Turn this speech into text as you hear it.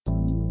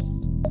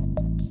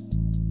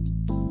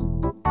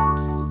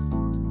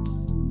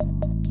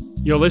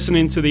You're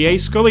listening to the A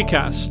Scully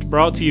Cast,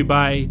 brought to you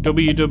by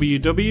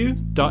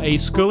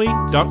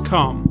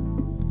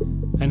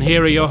www.ascully.com. And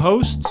here are your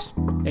hosts,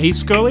 A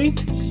Scully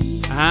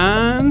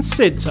and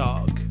Sid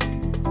Talk.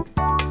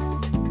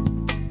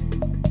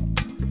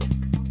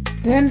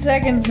 10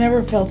 seconds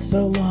never felt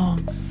so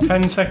long.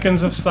 10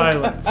 seconds of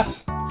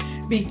silence.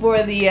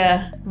 Before the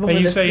Are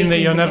you saying that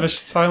you're never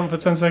silent for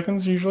 10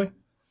 seconds usually?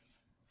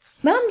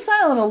 No, I'm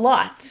silent a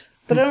lot,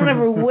 but I don't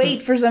ever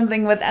wait for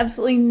something with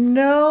absolutely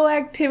no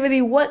activity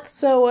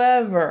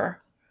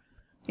whatsoever.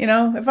 You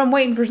know, if I'm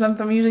waiting for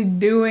something, I'm usually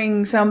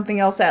doing something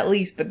else at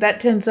least, but that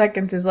 10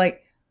 seconds is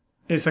like...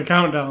 It's a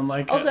countdown,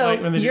 like... Also,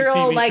 like when they you're do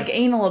all, TV like, show.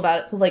 anal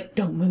about it, so, like,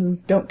 don't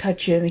move, don't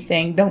touch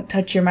anything, don't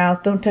touch your mouse,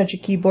 don't touch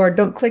your keyboard,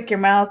 don't click your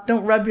mouse,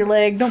 don't rub your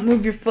leg, don't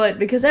move your foot,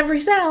 because every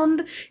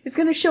sound is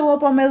going to show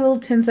up on my little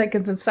 10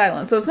 seconds of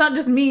silence. So it's not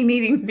just me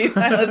needing to be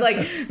silent, it's,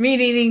 like, me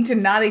needing to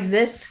not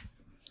exist.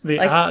 The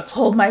Like, art.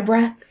 hold my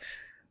breath.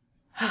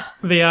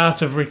 The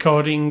art of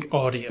recording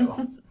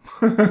audio.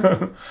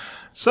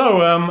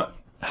 So,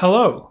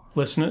 hello,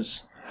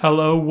 listeners.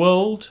 Hello,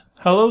 world.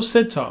 Hello,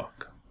 Sid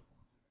Talk.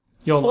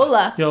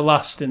 Hola. You're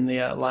last in the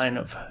line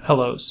of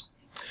hellos.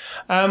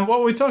 What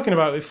were we talking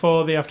about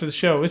after the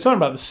show? We were talking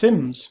about The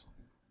Sims.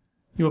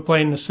 You were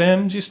playing The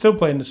Sims. You're still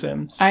playing The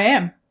Sims. I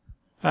am.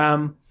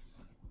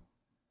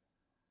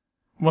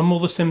 When will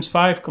The Sims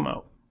 5 come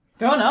out?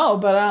 Don't know,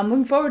 but I'm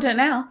looking forward to it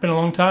now. Been a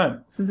long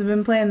time. Since I've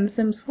been playing The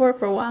Sims 4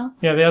 for a while.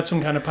 Yeah, they had some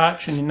kind of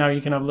patch, and now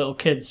you can have little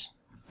kids.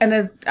 And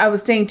as I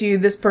was saying to you,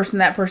 this person,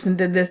 that person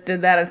did this,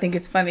 did that. I think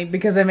it's funny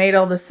because I made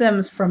all the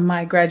Sims from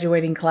my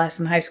graduating class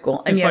in high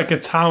school. And It's yes, like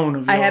a town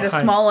of I had a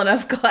height. small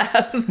enough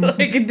class that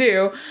I could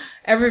do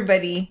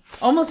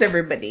almost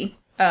everybody,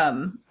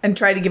 and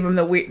try to give them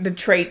the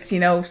traits, you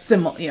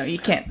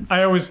can't.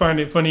 I always find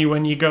it funny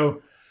when you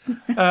go,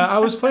 I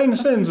was playing The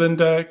Sims, and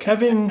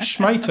Kevin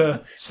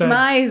Schmeiter said...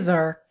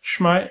 Smizer.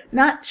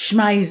 Not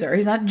Schmeiser.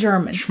 He's not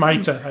German.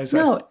 Schmeiter, I said.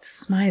 No,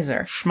 it's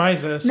Smizer.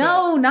 Schmeiser said...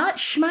 No, not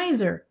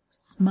Schmeiser.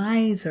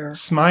 Smizer.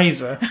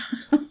 Smizer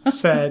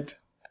said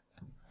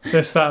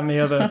this, that, and the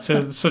other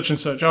to such and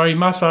such. Oh, he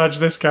massaged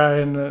this guy,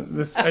 and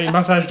he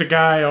massaged a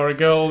guy or a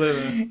girl.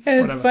 And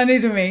it's funny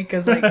to me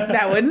because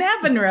that wouldn't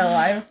happen in real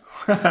life.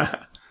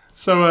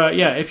 So,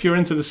 if you're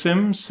into The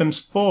Sims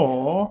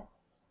 4...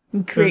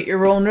 You create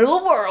your own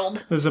little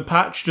world. There's a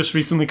patch just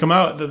recently come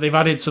out that they've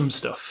added some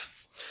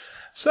stuff.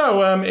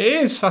 So, it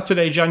is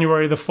Saturday,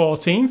 January the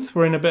 14th.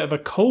 We're in a bit of a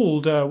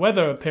cold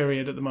weather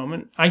period at the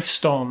moment. Ice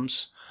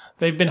storms.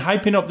 They've been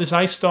hyping up this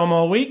ice storm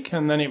all week,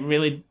 and then it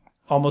really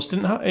almost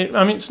didn't happen.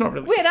 I mean, it's not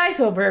really... We had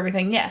ice over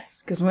everything,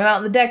 yes, because we went out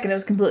on the deck and it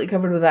was completely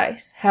covered with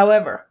ice.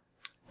 However...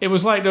 It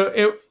was like...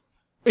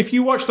 if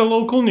you watch the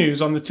local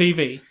news on the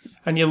TV,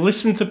 and you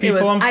listen to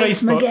people on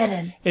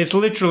Facebook, it's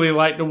literally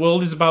like the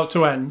world is about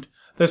to end.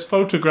 There's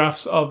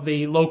photographs of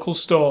the local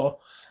store,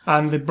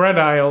 and the bread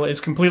aisle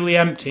is completely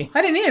empty.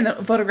 I didn't need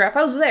a photograph.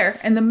 I was there,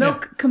 and the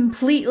milk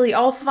completely,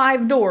 all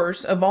 5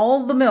 doors of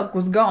all the milk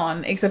was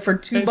gone, except for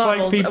 2 bottles. It's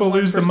like people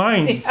lose their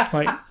minds.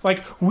 Yeah.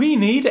 Like, we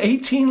need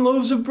 18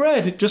 loaves of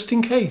bread, just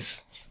in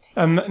case.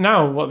 And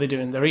now, what they're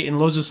doing, they're eating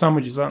loads of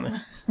sandwiches, aren't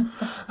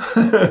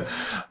they?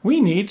 We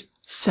need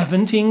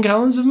 17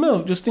 gallons of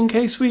milk, just in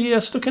case we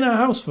are stuck in our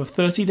house for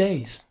 30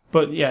 days.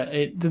 But yeah,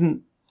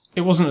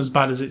 it wasn't as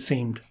bad as it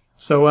seemed.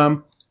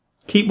 So,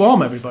 keep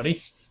warm,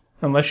 everybody.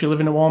 Unless you live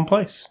in a warm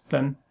place,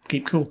 then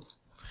keep cool.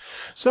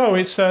 So,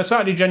 it's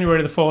Saturday,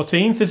 January the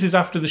 14th. This is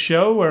After the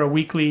Show. We're a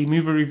weekly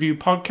movie review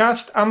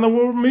podcast. And the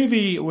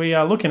movie we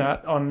are looking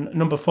at on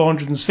number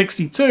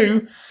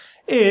 462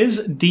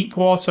 is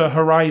Deepwater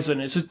Horizon.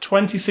 It's a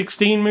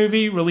 2016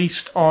 movie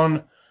released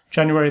on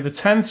January the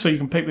 10th, so you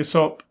can pick this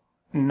up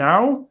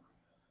now.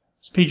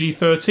 It's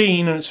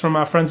PG-13, and it's from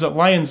our friends at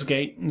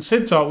Lionsgate. And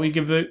Sid Talk,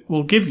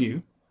 we'll give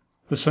you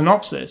the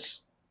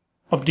synopsis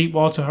of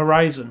Deepwater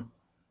Horizon.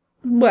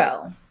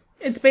 Well,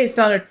 it's based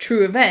on a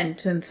true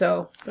event, and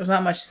so there's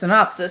not much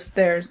synopsis.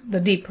 There's the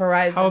Deep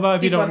Horizon. How about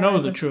if you don't know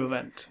the true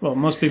event? Well,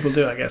 most people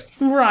do, I guess.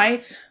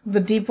 Right. The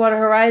Deepwater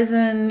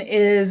Horizon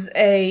is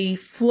a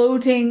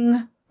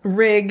floating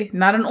rig,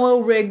 not an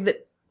oil rig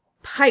that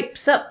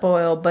pipes up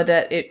oil, but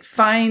it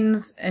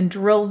finds and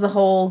drills the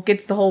hole,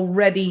 gets the hole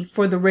ready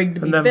for the rig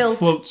to be built. And then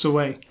floats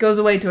away. Goes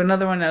away to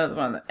another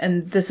one.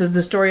 And this is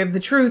the story of the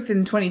truth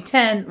in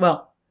 2010.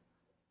 Well,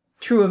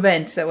 true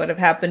event that would have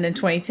happened in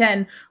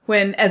 2010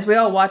 when, as we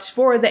all watched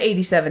for the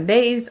 87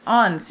 days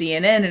on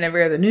CNN and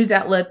every other news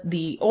outlet,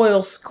 the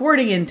oil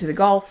squirting into the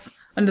Gulf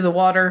under the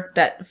water,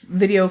 that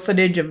video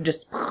footage of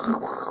just...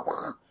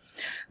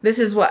 This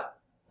is what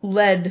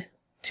led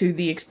to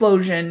the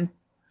explosion.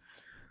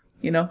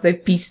 You know,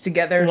 they've pieced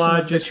together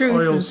some of the truth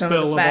oil and some of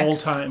spill the facts. of all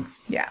time.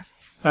 Yeah.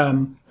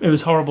 It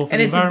was horrible for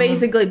the environment. And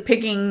it's basically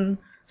picking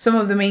some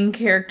of the main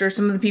characters,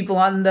 some of the people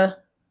on the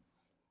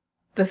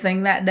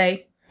thing that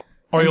day.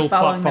 Oil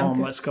platform,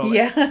 let's call it.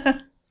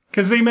 Yeah.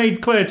 Because they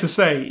made clear to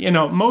say,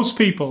 most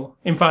people,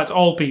 in fact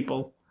all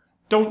people,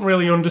 don't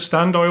really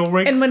understand oil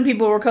rigs. And when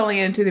people were calling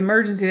it into the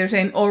emergency, they're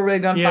saying oil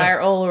rig on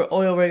fire,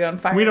 oil rig on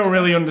fire. We don't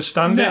really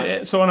understand No.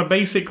 it. So on a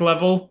basic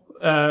level,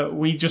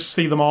 we just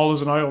see them all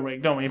as an oil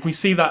rig, don't we? If we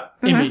see that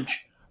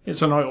image,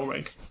 it's an oil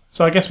rig.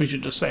 So I guess we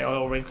should just say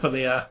oil rig for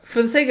the...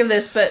 For the sake of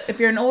this, but if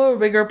you're an oil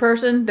rigger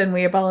person, then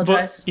we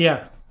apologize.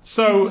 Yeah.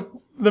 So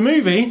the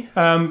movie,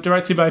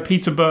 directed by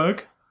Peter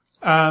Berg,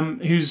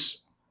 who's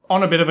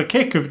on a bit of a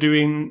kick of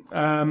doing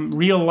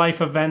real-life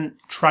event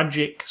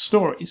tragic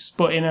stories,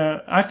 but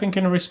I think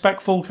in a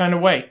respectful kind of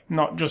way,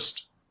 not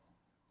just,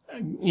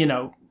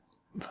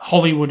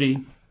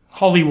 Hollywoodying.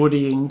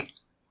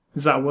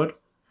 Is that a word?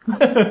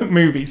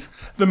 Movies.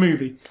 The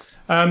movie.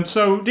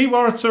 So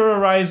Deepwater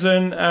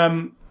Horizon,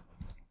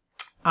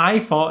 I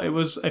thought it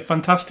was a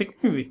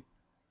fantastic movie.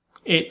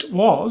 It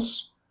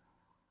was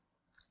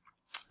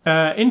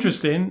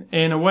interesting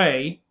in a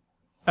way.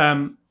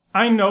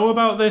 I know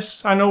about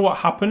this. I know what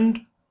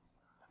happened.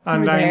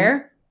 And Were you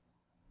there?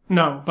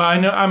 No, but I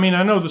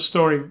know the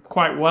story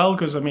quite well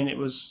because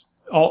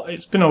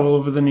it's been all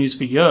over the news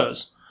for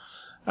years.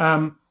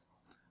 But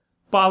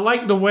I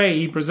like the way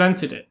he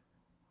presented it.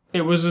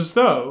 It was as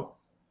though,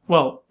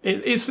 well,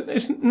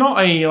 it's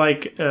not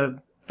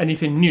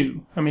anything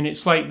new. I mean,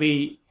 it's like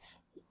they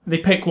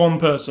pick one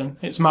person.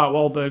 It's Mark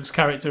Wahlberg's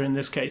character in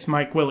this case,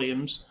 Mike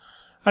Williams.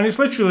 And it's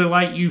literally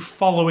like you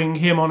following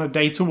him on a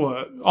day to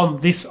work, on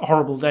this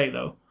horrible day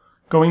though,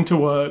 going to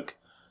work,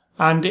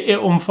 and it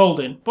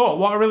unfolding. But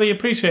what I really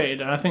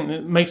appreciated, and I think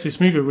that makes this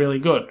movie really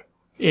good,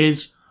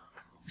 is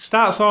it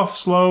starts off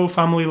slow,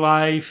 family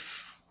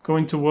life,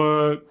 going to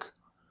work,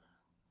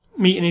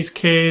 meeting his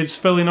kids,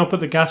 filling up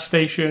at the gas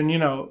station,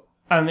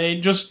 and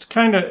it just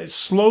it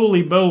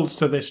slowly builds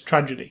to this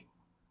tragedy.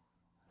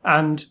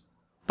 And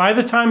by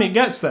the time it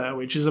gets there,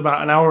 which is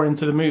about an hour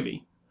into the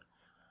movie,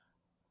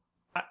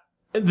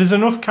 there's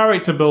enough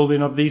character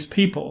building of these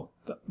people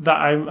that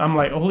I'm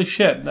like, holy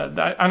shit. And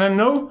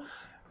I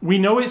we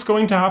know it's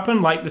going to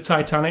happen, like the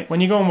Titanic.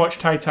 When you go and watch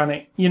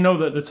Titanic, you know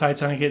that the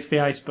Titanic hits the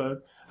iceberg,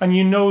 and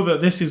you know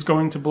that this is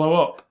going to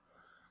blow up.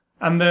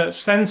 And the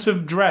sense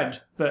of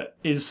dread that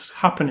is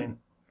happening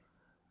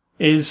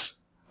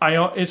it's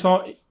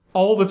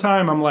all the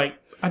time. I'm like,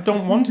 I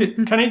don't want it.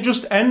 Can it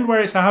just end where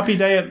it's a happy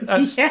day?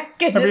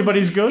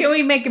 Everybody's good. Can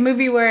we make a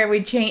movie where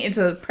we change? It's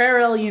a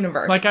parallel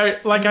universe.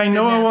 I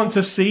know I want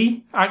to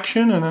see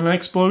action and an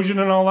explosion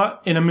and all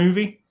that in a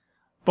movie,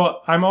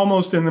 but I'm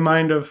almost in the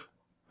mind of,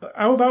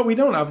 how about we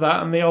don't have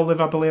that and they all live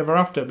happily ever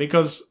after?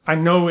 Because I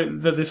know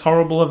that this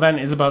horrible event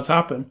is about to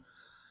happen,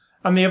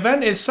 and the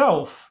event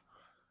itself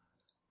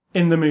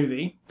in the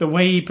movie, the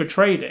way he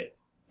portrayed it,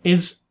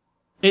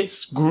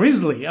 it's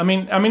grisly. I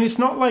mean, it's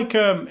not like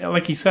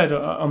he said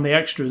on the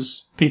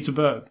extras, Peter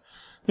Berg.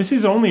 This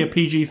is only a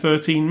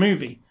PG-13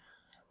 movie,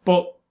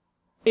 but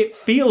it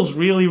feels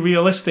really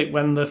realistic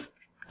when the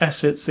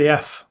S hits the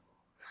F.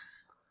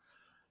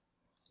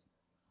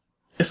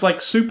 It's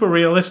like super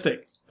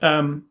realistic.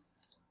 The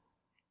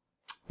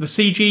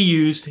CG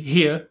used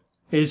here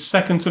is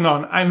second to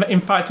none.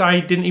 In fact, I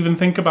didn't even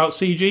think about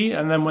CG,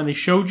 and then when they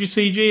showed you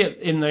CG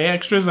in the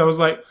extras, I was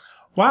like,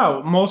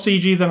 wow, more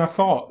CG than I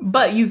thought.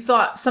 But you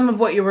thought some of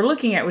what you were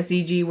looking at was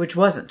CG, which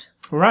wasn't.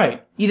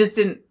 Right. You just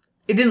didn't...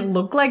 It didn't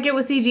look like it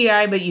was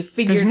CGI, but you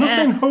figured... There's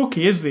nothing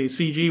hokey, is there,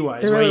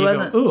 CG-wise? There really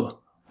wasn't. Go, ugh.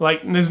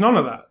 Like, there's none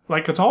of that.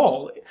 Like, at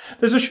all.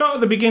 There's a shot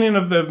at the beginning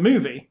of the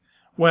movie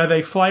where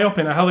they fly up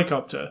in a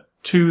helicopter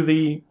to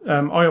the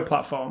oil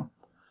platform.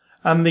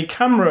 And the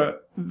camera...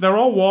 They're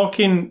all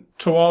walking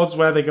towards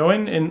where they're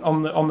going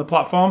on the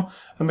platform.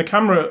 And the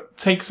camera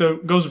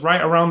goes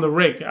right around the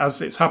rig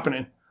as it's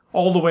happening.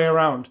 All the way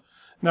around.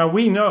 Now,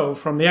 we know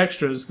from the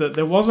extras that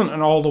there wasn't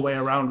an all the way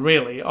around,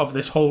 really, of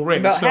this whole rig.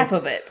 About half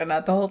of it, but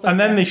not the whole thing. And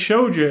then they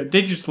showed you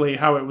digitally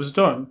how it was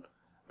done.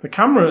 The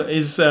camera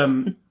is...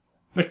 the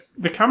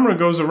camera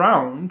goes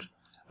around,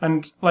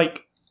 and,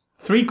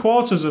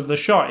 3/4 of the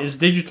shot is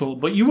digital,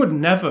 but you would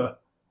never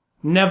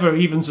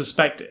even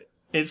suspect it.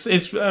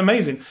 It's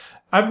amazing.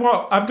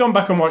 I've gone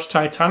back and watched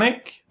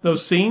Titanic,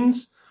 those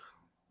scenes,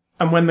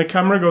 and when the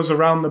camera goes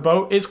around the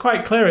boat, it's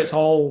quite clear it's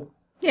all...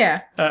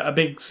 Yeah. A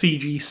big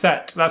CG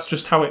set. That's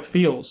just how it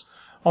feels.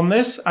 On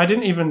this, I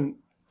didn't even...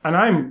 And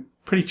I'm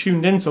pretty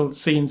tuned into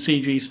seeing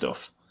CG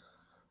stuff.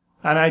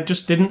 And I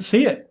just didn't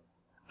see it.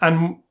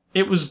 And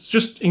it was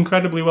just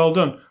incredibly well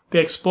done. The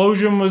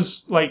explosion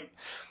was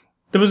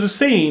there was a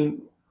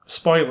scene...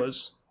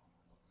 Spoilers.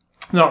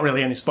 Not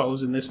really any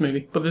spoilers in this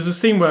movie. But there's a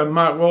scene where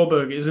Mark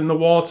Wahlberg is in the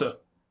water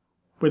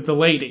with the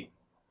lady.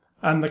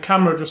 And the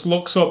camera just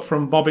looks up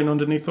from bobbing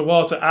underneath the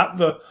water at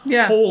the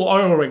whole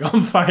oil rig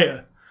on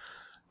fire.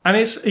 And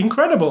it's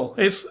incredible.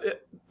 It's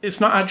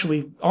not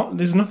actually...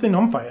 There's nothing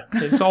on fire.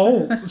 It's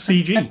all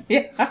CG.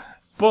 Yeah.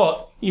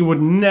 But you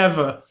would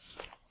never...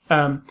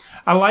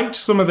 I liked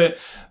some of the...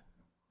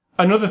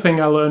 Another thing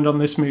I learned on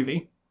this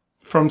movie,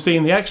 from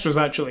seeing the extras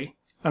actually,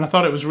 and I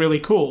thought it was really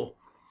cool,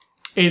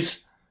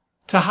 is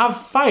to have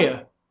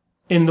fire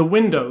in the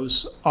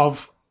windows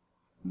of...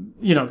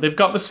 they've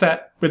got the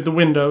set with the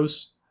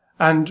windows,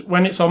 and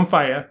when it's on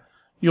fire,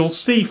 you'll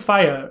see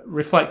fire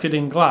reflected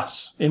in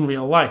glass in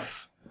real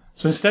life.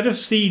 So instead of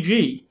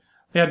CG,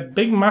 they had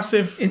big,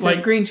 massive,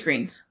 Instead green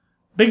screens.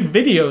 big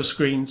video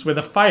screens with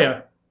a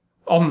fire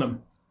on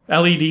them,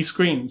 LED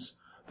screens,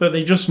 that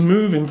they just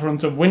move in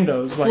front of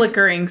windows.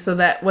 Flickering so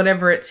that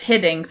whatever it's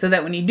hitting, so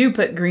that when you do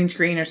put green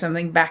screen or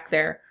something back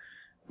there,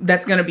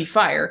 that's going to be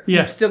fire.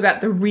 Yeah. You've still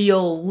got the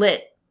real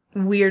lit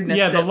weirdness.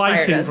 Yeah, the that fire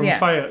lighting does. from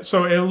fire.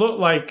 So it looked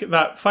like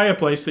that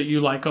fireplace that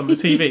you like on the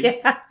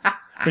TV,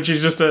 which is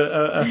just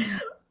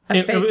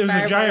it was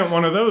a giant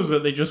one of those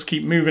that they just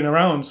keep moving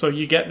around, so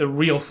you get the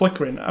real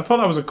flickering. I thought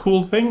that was a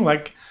cool thing,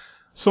 like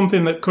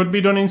something that could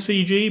be done in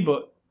CG,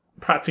 but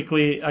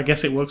practically, I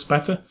guess it works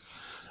better.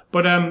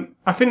 But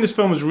I think this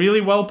film was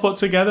really well put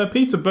together.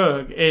 Peter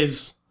Berg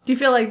is... Do you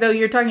feel like, though,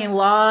 you're talking a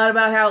lot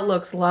about how it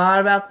looks, a lot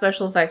about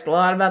special effects, a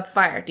lot about the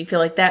fire. Do you feel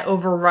like that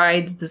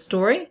overrides the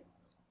story?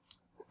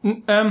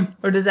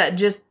 Or does that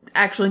just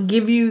actually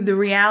give you the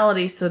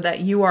reality so that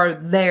you are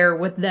there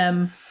with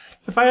them?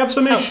 If I have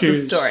some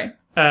issues, the story.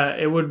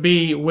 It would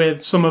be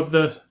with some of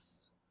the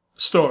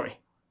story.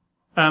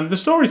 The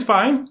story's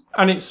fine,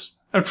 and it's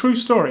a true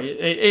story.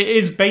 It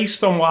is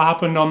based on what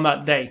happened on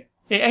that day.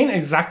 It ain't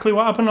exactly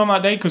what happened on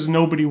that day, because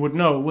nobody would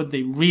know, would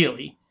they,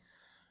 really?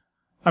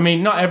 I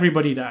mean, not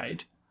everybody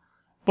died.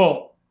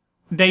 But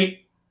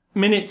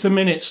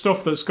minute-to-minute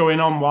stuff that's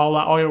going on while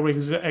that oil rig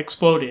is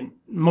exploding,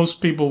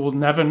 most people will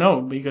never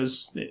know,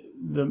 because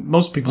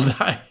most people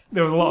die.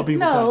 There were a lot of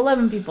people died.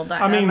 11 people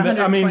died.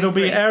 I mean, there'll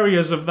be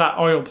areas of that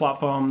oil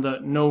platform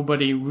that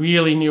nobody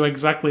really knew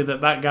exactly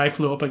that guy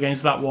flew up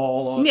against that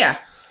wall. Or yeah,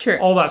 true.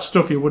 All that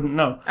stuff you wouldn't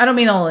know. I don't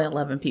mean only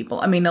 11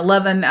 people. I mean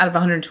 11 out of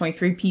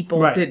 123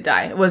 people did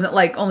die. It wasn't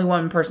like only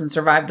one person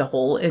survived the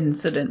whole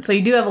incident. So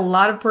you do have a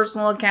lot of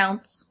personal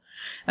accounts.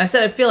 And I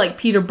said I feel like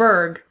Peter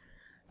Berg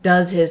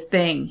does his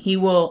thing. He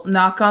will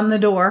knock on the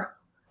door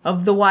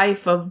of the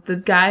wife of the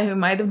guy who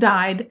might have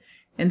died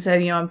and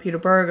said, I'm Peter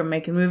Berg, I'm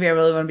making a movie, I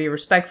really want to be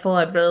respectful,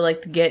 I'd really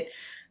like to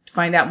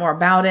find out more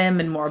about him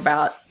and more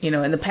about,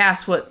 in the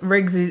past what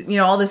Riggs is,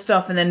 all this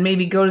stuff, and then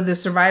maybe go to the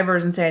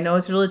survivors and say, I know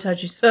it's a really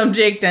touchy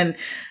subject, and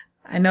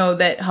I know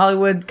that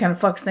Hollywood kind of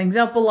fucks things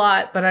up a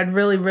lot, but I'd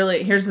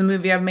really, here's the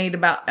movie I've made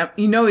about,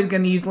 he's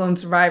going to use Lone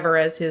Survivor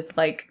as his,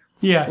 look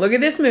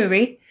at this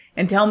movie,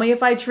 and tell me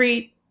if I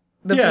treat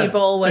the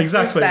people with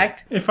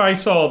respect. If I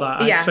saw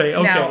that, I'd say,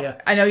 okay, now,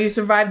 I know you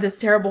survived this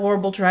terrible,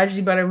 horrible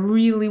tragedy, but I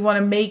really want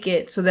to make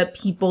it so that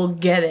people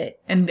get it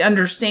and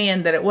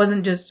understand that it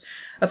wasn't just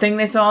a thing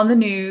they saw on the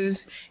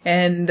news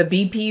and the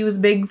BP was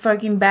a big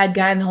fucking bad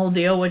guy in the whole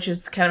deal, which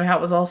is kind of how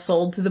it was all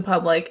sold to the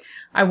public.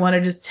 I want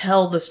to just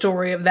tell the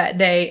story of that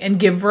day and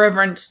give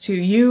reverence to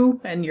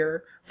you and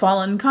your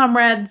fallen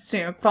comrades,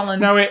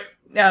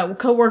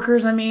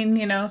 co-workers,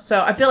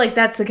 so I feel like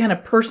that's the kind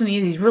of person he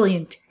is. He's really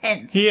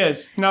intense. He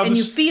is. Now, and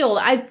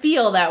I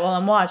feel that while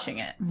I'm watching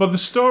it. But the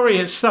story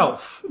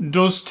itself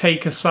does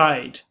take a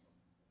side.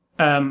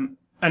 And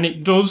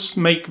it does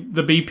make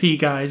the BP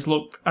guys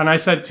look, and I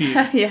said to you,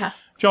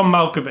 John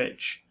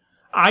Malkovich,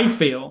 I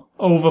feel,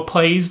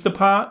 overplays the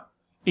part.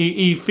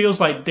 He feels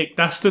like Dick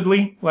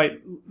Dastardly.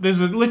 Like, there's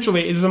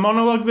a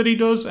monologue that he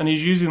does, and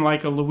he's using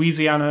like a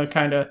Louisiana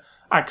kind of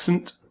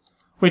accent,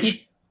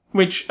 which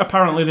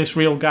apparently this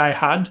real guy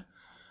had,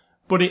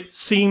 but it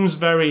seems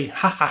very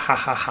ha ha ha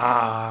ha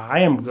ha. I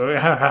am good,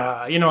 ha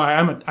ha.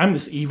 I'm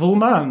this evil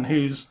man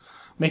who's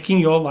making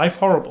your life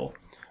horrible.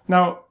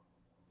 Now,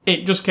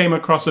 it just came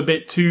across a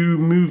bit too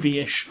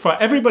movie-ish. For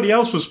everybody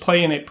else was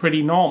playing it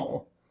pretty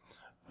normal,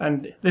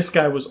 and this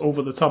guy was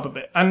over the top of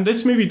it. And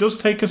this movie does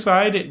take a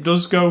side. It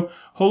does go,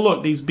 oh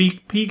look, these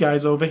BP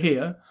guys over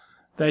here,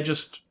 they're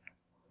just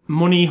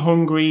money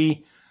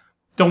hungry.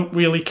 Don't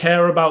really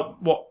care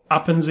about what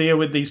happens here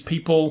with these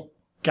people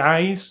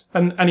guys.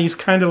 And he's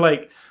kind of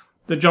like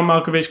the John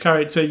Malkovich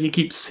character. You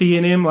keep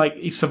seeing him, like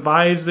he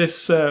survives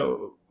this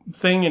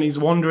thing and he's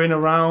wandering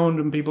around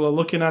and people are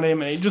looking at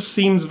him. And it just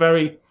seems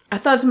very... I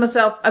thought to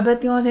myself, I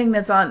bet the only thing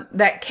that's on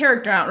that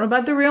character, I don't know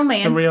about the real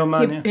man. The real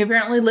man, he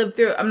apparently lived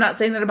through... I'm not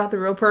saying that about the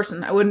real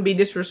person. I wouldn't be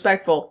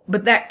disrespectful.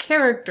 But that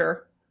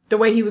character, the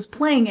way he was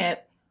playing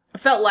it, I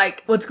felt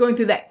like what's going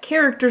through that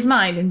character's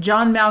mind in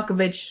John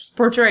Malkovich's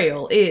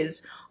portrayal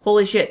is,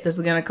 holy shit, this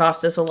is going to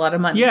cost us a lot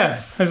of money.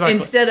 Yeah, exactly.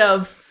 Instead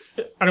of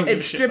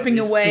it's stripping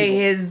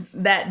away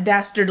that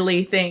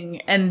dastardly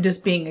thing and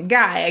just being a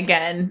guy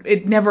again.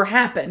 It never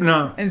happened.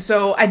 No. And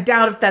so I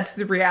doubt if that's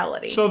the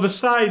reality. So the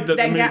side that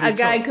a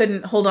guy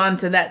couldn't hold on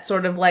to that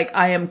sort of like,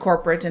 I am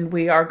corporate and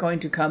we are going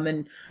to come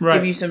and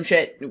give you some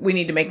shit. We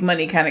need to make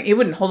money kind of. He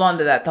wouldn't hold on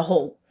to that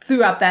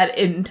throughout that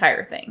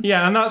entire thing.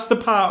 Yeah, and that's the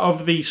part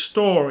of the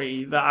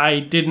story that I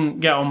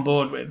didn't get on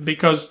board with,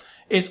 because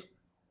it's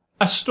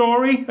a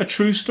story, a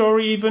true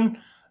story even,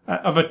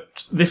 of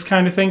this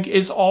kind of thing.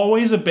 It's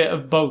always a bit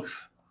of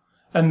both.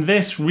 And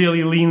this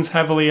really leans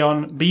heavily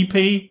on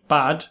BP,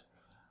 bad,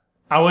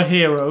 our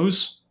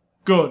heroes,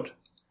 good,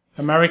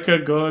 America,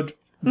 good,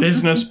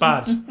 business,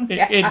 bad.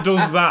 It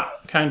does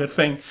that kind of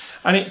thing.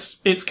 And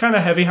it's kind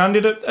of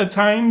heavy-handed at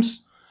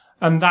times.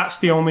 And that's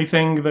the only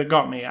thing that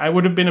got me. I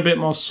would have been a bit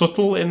more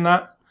subtle in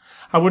that.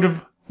 I would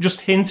have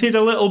just hinted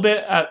a little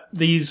bit at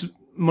these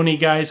money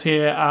guys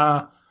here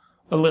are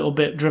a little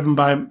bit driven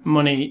by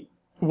money,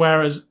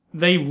 whereas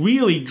they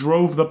really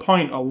drove the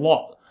point a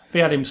lot. They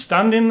had him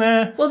standing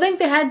there. Well, I think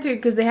they had to,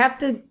 because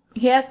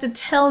he has to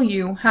tell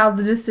you how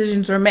the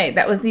decisions were made.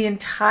 That was the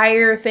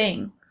entire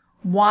thing.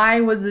 Why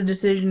was the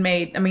decision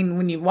made? I mean,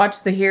 when you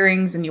watch the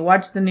hearings and you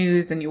watch the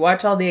news and you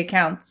watch all the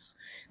accounts,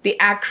 the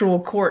actual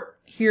court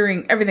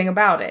hearing everything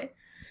about it,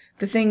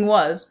 the thing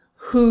was,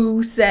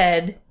 who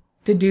said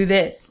to do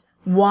this?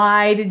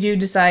 Why did you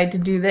decide to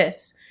do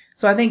this?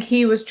 So I think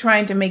he was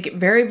trying to make it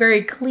very,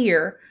 very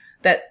clear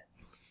that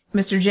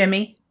Mr.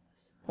 Jimmy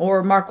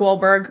or Mark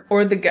Wahlberg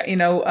or the guy,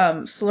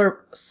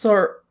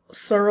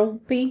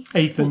 Slurpee?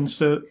 Ethan,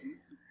 so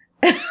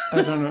I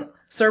don't know.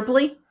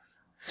 Surpley?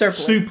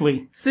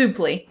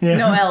 Suplee. Yeah.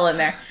 No L in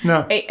there.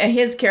 No.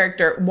 His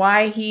character,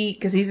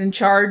 because he's in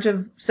charge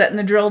of setting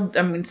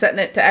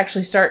it to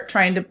actually start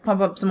trying to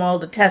pump up some oil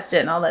to test it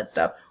and all that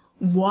stuff.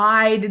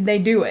 Why did they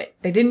do it?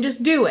 They didn't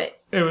just do it.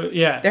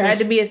 There had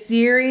to be a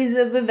series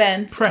of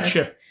events.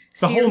 Pressure.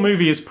 The whole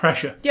movie is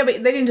pressure. Yeah,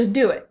 but they didn't just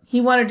do it. He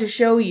wanted to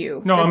show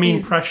you. No, I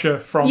mean pressure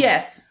from...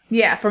 Yes.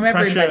 Yeah, from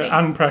everybody. Pressure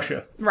and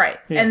pressure. Right.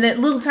 Yeah. And the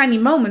little tiny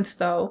moments,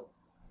 though,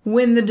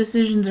 when the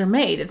decisions are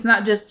made. It's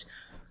not just,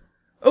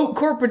 oh,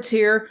 corporate's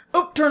here.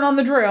 Oh, turn on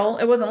the drill.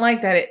 It wasn't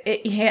like that.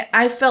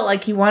 I felt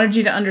like he wanted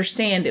you to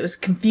understand. It was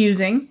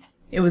confusing.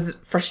 It was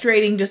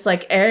frustrating, just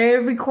like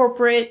every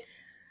corporate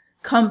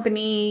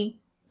company,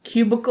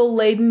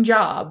 cubicle-laden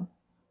job.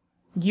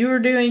 You're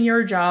doing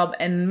your job,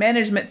 and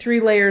management 3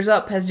 layers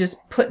up has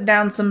just put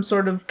down some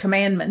sort of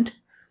commandment.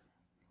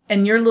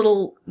 And your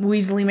little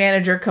Weasley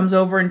manager comes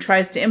over and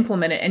tries to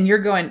implement it, and you're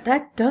going,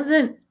 that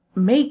doesn't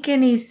make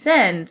any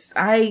sense.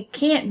 I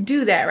can't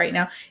do that right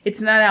now.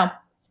 It's not now.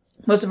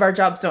 Most of our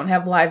jobs don't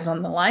have lives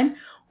on the line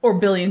or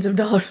billions of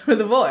dollars worth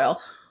of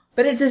oil.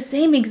 But it's the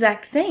same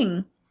exact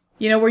thing.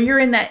 Where you're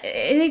in that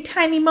any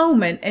tiny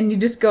moment and you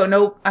just go,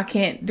 nope, I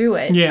can't do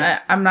it. Yeah.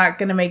 I'm not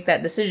going to make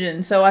that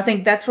decision. So I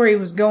think that's where he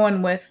was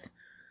going with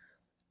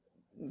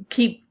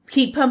keep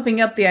pumping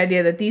up the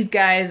idea that these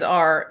guys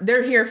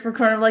they're here for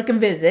kind of like a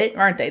visit,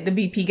 aren't they? The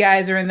BP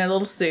guys are in their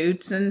little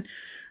suits and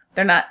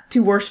they're not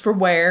too worse for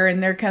wear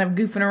and they're kind of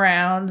goofing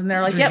around and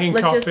they're like, drinking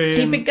yep, let's just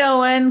keep it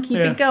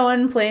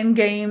going, playing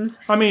games.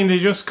 I mean, they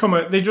just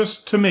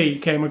to me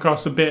came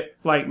across a bit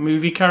like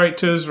movie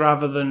characters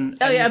rather than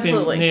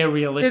absolutely near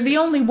realistic. They're the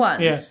only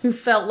ones who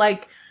felt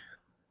like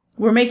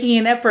we're making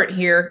an effort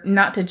here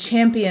not to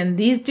champion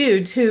these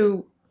dudes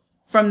who,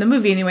 from the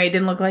movie anyway, it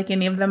didn't look like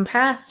any of them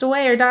passed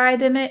away or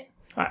died in it.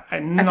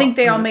 I think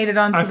they all made it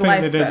onto the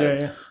lifeboat.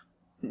 Yeah.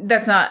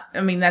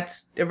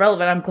 That's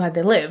irrelevant. I'm glad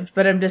they lived,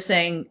 but I'm just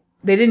saying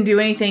they didn't do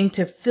anything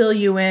to fill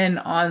you in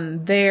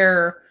on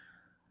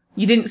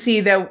you didn't see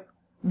the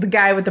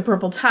guy with the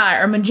purple tie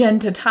or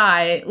magenta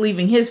tie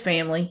leaving his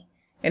family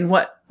and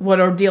what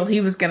ordeal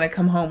he was going to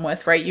come home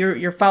with, right?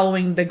 You're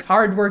following the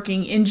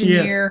hardworking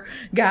engineer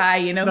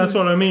guy, That's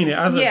what I mean. It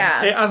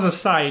has a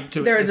side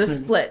to it. There is a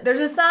split.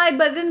 There's a side,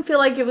 but it didn't feel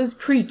like it was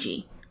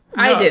preachy.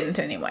 No. I didn't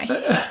anyway.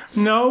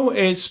 No,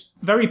 it's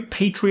very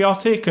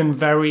patriotic and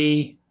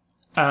very...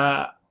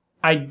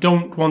 I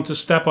don't want to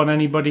step on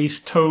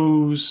anybody's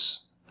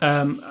toes.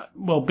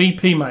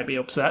 BP might be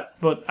upset,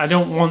 but I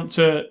don't want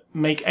to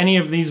make any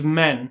of these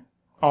men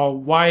or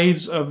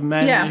wives of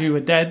men who are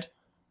dead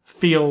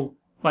feel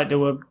like they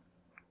were,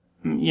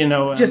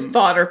 just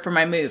fodder for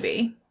my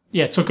movie.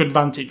 Yeah, took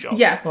advantage of.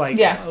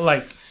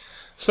 Yeah.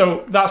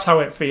 So that's how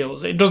it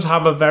feels. It does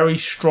have a very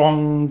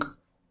strong,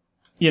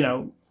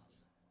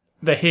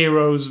 the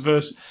heroes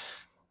versus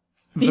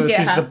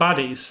the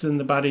baddies, and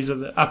the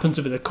baddies happen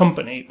to be the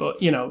company. But,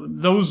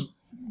 those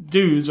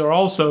dudes are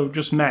also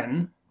just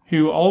men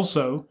who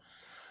also...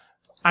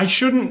 I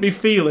shouldn't be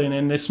feeling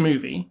in this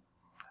movie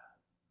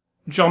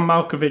John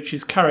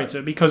Malkovich's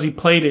character because he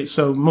played it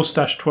so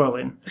mustache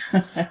twirling.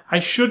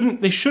 There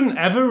shouldn't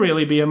ever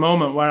really be a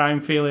moment where I'm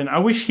feeling, I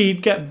wish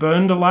he'd get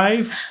burned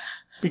alive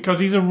because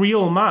he's a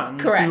real man.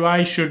 Correct. Who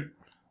I should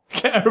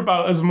care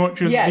about as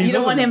much as you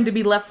don't want him to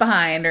be left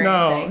behind or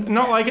anything.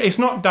 No, like it's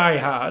not Die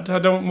Hard. I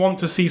don't want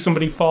to see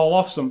somebody fall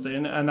off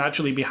something and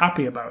actually be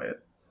happy about it.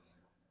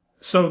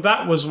 So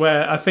that was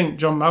where I think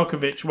John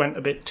Malkovich went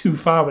a bit too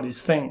far with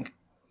his thing.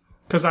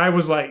 Because I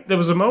was like, there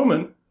was a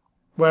moment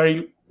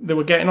where they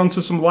were getting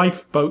onto some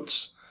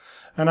lifeboats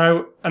and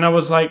I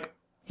was like...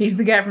 He's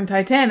the guy from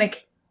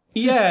Titanic.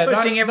 Yeah. Who's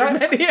pushing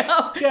everybody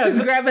out. Yeah, who's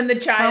grabbing the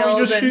child. Can't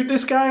we just shoot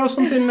this guy or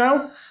something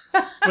now?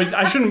 But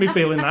I shouldn't be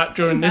feeling that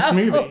during this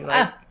movie.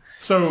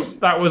 So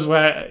that was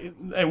where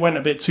it went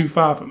a bit too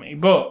far for me.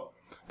 But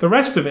the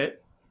rest of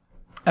it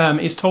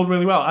is told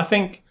really well. I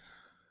think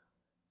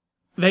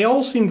they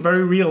all seemed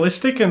very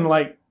realistic and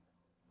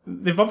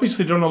they've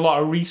obviously done a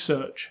lot of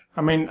research.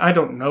 I mean, I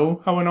don't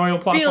know how an oil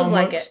platform Feels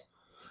like works. it.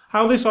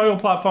 How this oil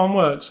platform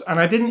works, and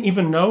I didn't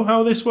even know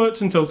how this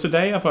works until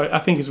today. I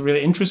think it's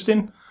really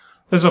interesting.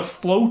 There's a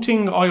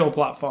floating oil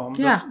platform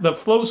that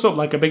floats up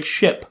like a big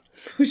ship.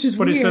 Which is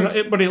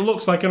weird. But it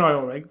looks like an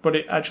oil rig, but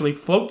it actually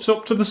floats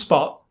up to the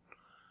spot.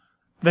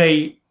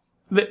 They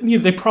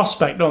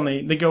prospect, don't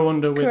they? They go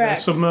under with their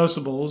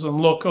submersibles and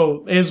look,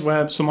 here's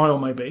where some oil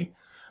may be.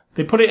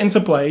 They put it into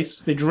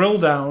place. They drill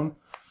down.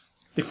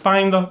 They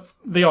find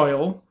the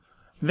oil.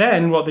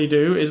 Then what they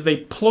do is they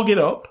plug it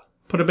up,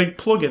 put a big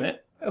plug in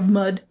it. Of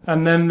mud.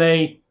 And then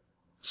they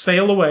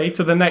sail away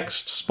to the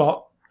next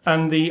spot,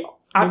 and the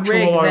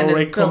actual oil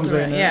rig comes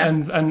in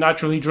and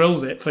actually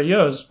drills it for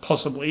years,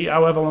 possibly,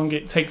 however long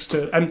it takes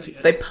to empty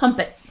it. They pump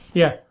it.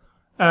 Yeah.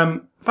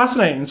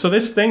 Fascinating. So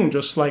this thing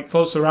just like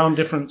floats around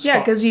different spots. Yeah,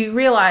 because you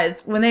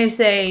realize when they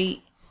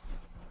say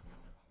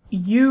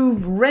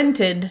you've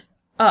rented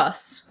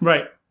us.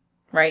 Right.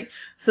 Right.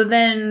 So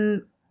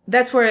then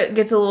that's where it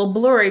gets a little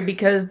blurry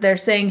because they're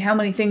saying how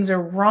many things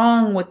are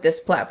wrong with this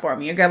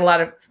platform. You've got a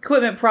lot of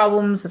equipment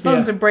problems. The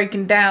phones are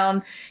breaking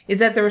down. Is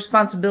that the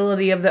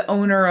responsibility of the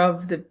owner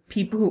of the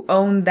people who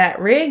own that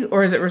rig?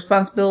 Or is it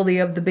responsibility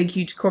of the big,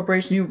 huge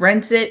corporation who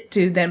rents it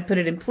to then put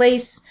it in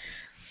place?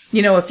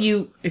 You know, if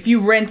you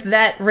rent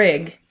that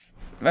rig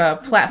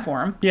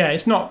platform. Yeah,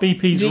 it's not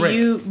BP's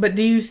rig. But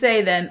do you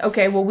say then,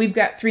 okay, well, we've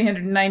got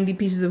 390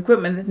 pieces of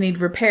equipment that need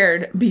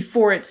repaired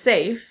before it's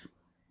safe.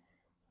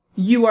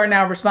 You are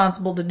now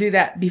responsible to do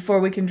that before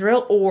we can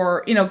drill?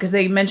 Or, you know, because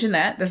they mentioned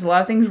that. There's a lot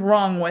of things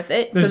wrong with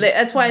it.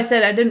 That's why I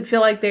said I didn't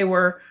feel like they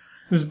were...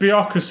 There's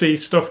bureaucracy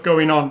stuff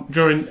going on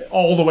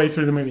all the way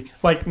through the movie.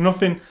 Like,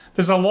 nothing...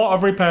 There's a lot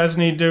of repairs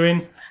need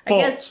doing,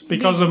 but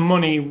because of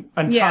money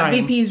and time... Yeah,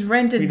 BP's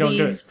rented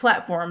these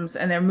platforms,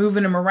 and they're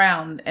moving them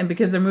around, and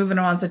because they're moving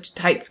them on such a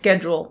tight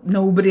schedule,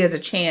 nobody has a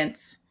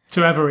chance...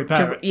 To ever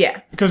repair it.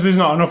 Yeah. Because there's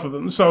not enough of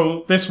them.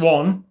 So this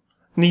one...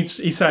 he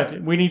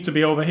said, we need to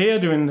be over here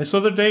doing this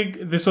other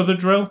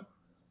drill.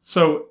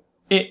 So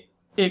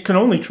it can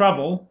only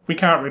travel. We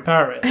can't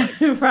repair it.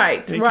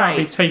 Right. It can't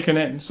be taken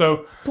in.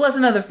 So plus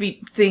another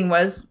thing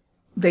was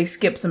they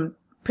skipped some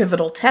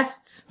pivotal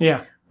tests.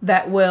 Yeah.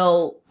 That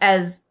will,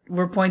 as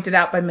were pointed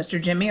out by Mr.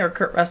 Jimmy or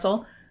Kurt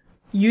Russell,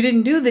 you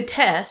didn't do the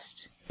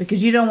test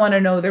because you don't want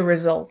to know the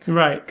result.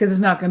 Right. Because it's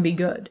not going to be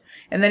good.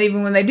 And then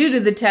even when they do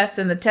the tests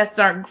and the tests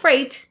aren't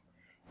great,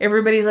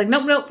 everybody's like,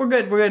 nope, we're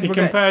good. He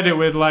compared it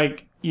with,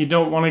 like, you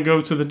don't want to go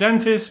to the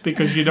dentist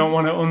because you don't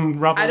want to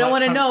unravel. I don't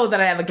want to know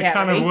that I have a cavity.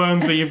 The can of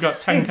worms that you've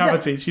got 10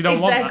 cavities. You don't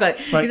want that.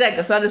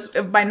 Exactly. So I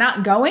just, by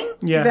not going,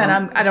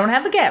 then I don't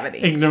have a cavity.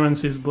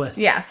 Ignorance is bliss.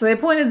 Yeah, so they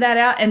pointed that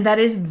out, and that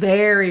is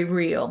very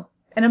real.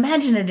 And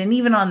imagine it, and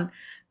even on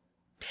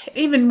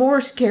even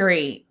more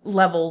scary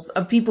levels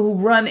of people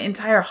who run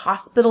entire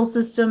hospital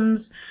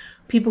systems,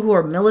 people who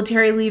are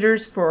military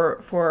leaders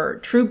for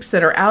troops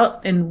that are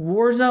out in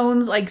war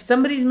zones. Like,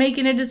 somebody's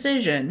making a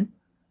decision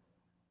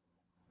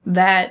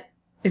that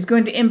is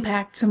going to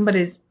impact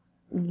somebody's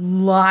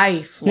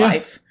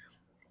life,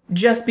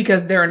 just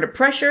because they're under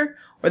pressure,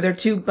 or they're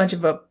too much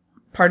of a,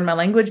 pardon my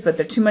language, but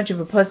they're too much of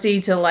a pussy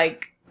to,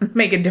 like,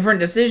 make a different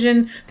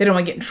decision. They don't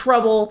want to get in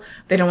trouble.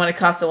 They don't want to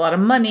cost a lot of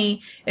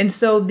money. And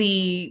so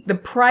the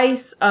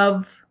price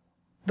of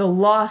the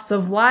loss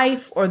of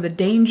life or the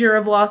danger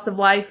of loss of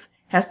life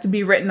has to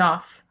be written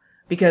off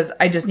because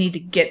I just need to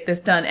get this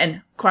done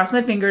and cross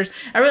my fingers.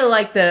 I really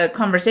like the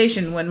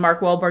conversation when Mark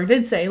Wahlberg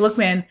did say, look,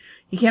 man,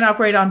 you can't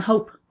operate on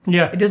hope.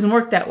 Yeah. It doesn't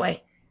work that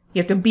way. You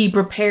have to be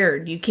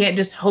prepared. You can't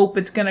just hope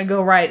it's going to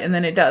go right and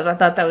then it does. I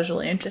thought that was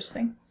really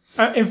interesting.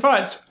 In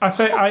fact, I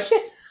think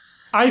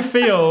I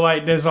feel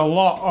like there's a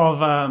lot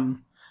of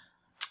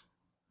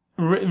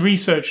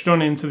research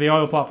done into the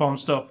oil platform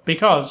stuff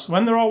because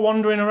when they're all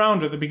wandering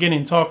around at the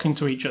beginning talking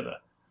to each other,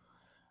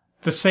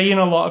 they're saying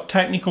a lot of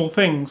technical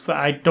things that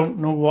I don't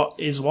know what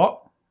is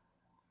what.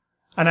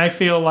 And I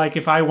feel like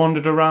if I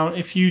wandered around,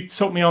 if you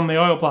took me on the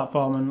oil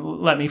platform and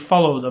let me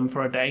follow them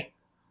for a day,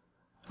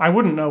 I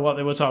wouldn't know what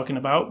they were talking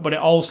about, but it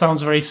all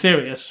sounds very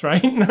serious,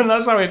 right? And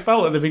that's how it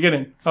felt at the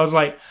beginning. I was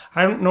like,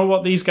 I don't know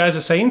what these guys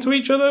are saying to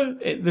each other.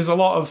 There's an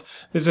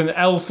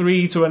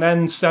L3 to an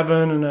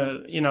N7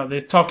 and they're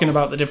talking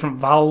about the different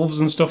valves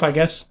and stuff, I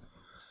guess.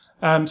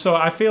 So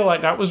I feel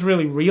like that was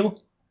really real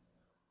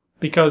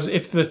because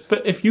if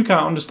you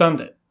can't understand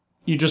it,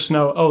 you just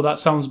know, oh, that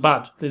sounds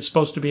bad. There's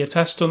supposed to be a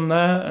test done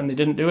there and they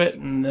didn't do it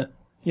and,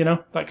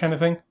 that kind of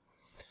thing.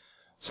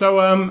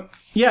 So,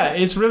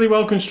 it's really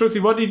well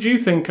constructed. What did you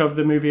think of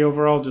the movie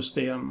overall,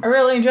 Justy? I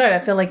really enjoyed it. I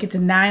feel like it's a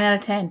 9 out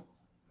of 10.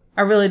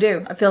 I really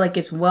do. I feel like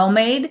it's well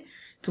made.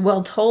 It's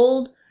well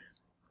told.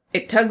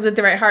 It tugs at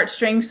the right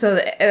heartstrings so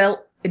that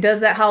it does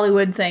that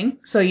Hollywood thing.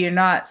 So you're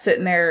not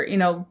sitting there,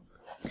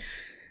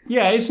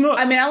 Yeah, it's not...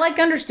 I mean, I like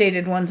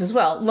understated ones as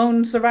well.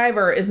 Lone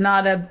Survivor is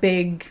not a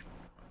big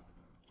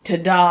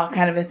ta-da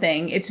kind of a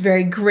thing. It's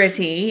very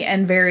gritty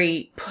and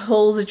very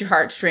pulls at your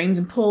heartstrings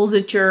and pulls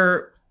at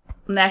your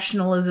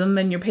nationalism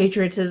and your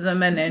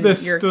patriotism and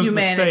your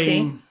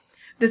humanity.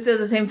 This does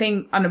the same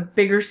thing on a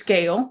bigger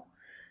scale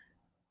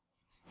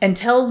and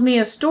tells me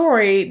a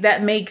story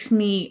that makes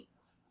me,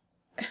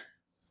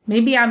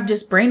 maybe I'm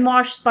just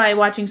brainwashed by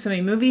watching so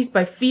many movies,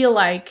 but I feel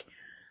like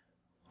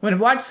when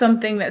I've watched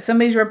something that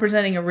somebody's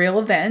representing a real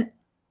event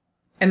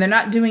and they're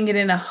not doing it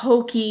in a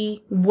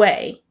hokey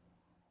way,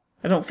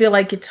 I don't feel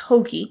like it's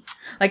hokey.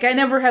 Like, I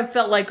never have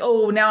felt like,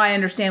 oh, now I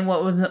understand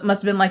what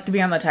must have been like to be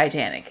on the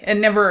Titanic. It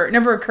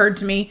never occurred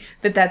to me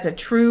that that's a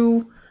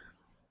true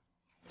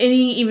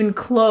any even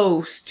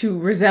close to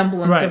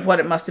resemblance Right. of what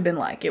it must have been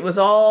like. It was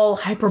all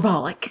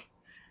hyperbolic.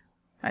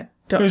 I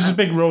don't It was know. just a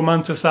big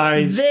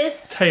romanticized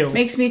This tale.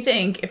 makes me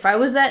think, if I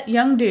was that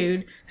young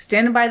dude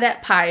standing by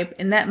that pipe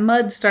and that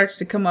mud starts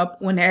to come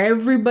up when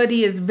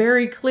everybody is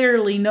very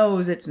clearly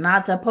knows it's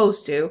not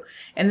supposed to,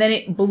 and then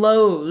it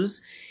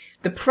blows,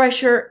 the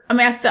pressure, I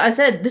mean, I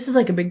said, this is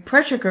like a big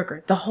pressure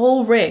cooker, the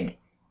whole rig.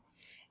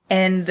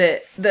 And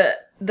the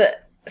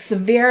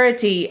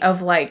severity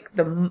of like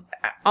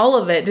all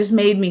of it just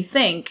made me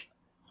think,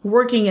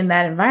 working in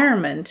that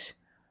environment,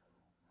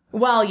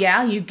 well,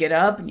 yeah, you get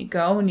up and you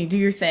go and you do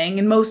your thing,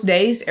 and most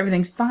days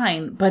everything's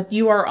fine, but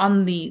you are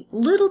on the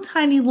little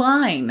tiny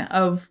line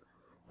of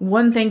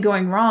one thing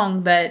going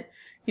wrong that,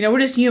 we're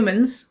just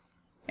humans,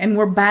 and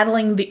we're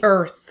battling the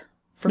earth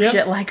for Yep.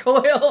 shit like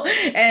oil,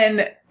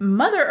 and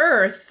Mother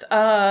Earth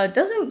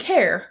doesn't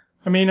care.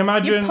 I mean, You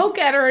imagine... poke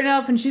at her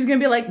enough and she's gonna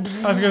be like... I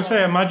was going to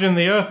say, imagine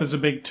the Earth as a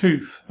big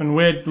tooth, and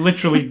we're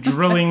literally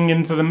drilling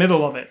into the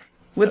middle of it.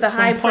 with a At some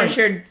high point.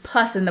 pressured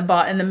pus in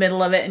the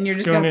middle of it, and you're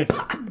just going going to-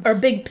 pop, or a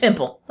big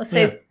pimple. Let's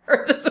say Yeah.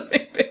 Earth is a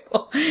big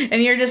pimple,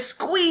 and you're just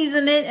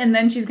squeezing it, and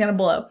then she's gonna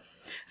blow.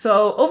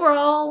 So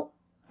overall,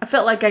 I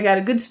felt like I got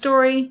a good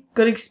story,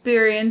 good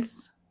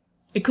experience.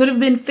 It could have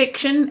been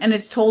fiction, and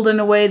it's told in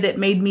a way that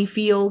made me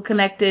feel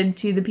connected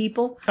to the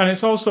people. And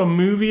it's also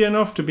movie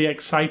enough to be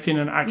exciting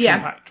and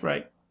action-packed,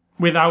 right?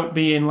 Without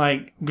being,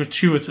 like,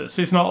 gratuitous.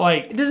 It's not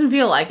like... It doesn't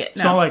feel like it.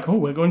 It's not like, oh,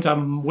 we're going to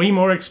have way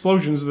more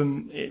explosions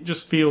than... It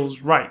just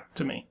feels right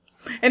to me.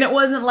 And it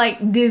wasn't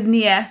like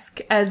Disney-esque,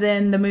 as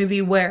in the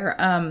movie where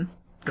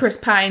Chris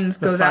Pines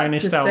goes out to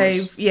Finest Hours.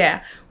 save...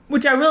 Yeah.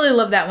 Which I really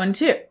love that one,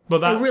 too. But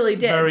that's I really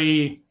did.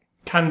 very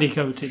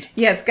candy-coated.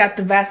 Yeah, it's got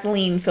the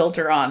Vaseline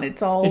filter on.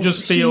 It's all... It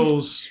just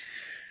feels...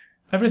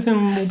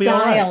 Everything will be all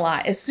right.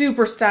 stylized. It's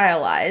super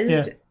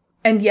stylized. Yeah.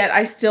 And yet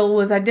I still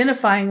was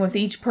identifying with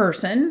each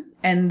person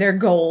and their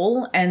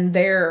goal and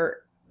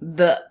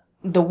the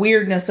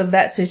weirdness of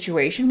that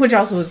situation, which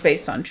also was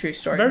based on true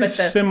story. Very but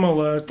the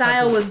similar...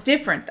 style type of- was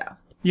different, though.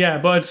 Yeah,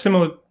 but a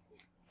similar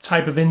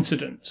type of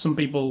incident. Some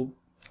people...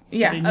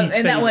 Yeah, It needs and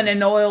that saving. one,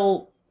 an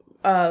oil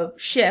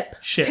ship,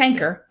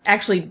 tanker,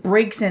 actually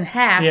breaks in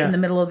half Yeah. in the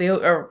middle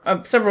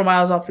of several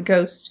miles off the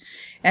coast,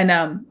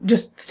 and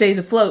just stays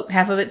afloat.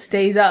 Half of it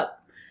stays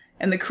up,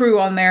 and the crew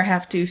on there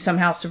have to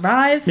somehow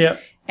survive.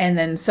 Yep. And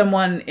then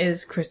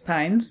Chris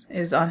Pines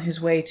is on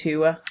his way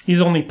to. He's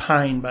only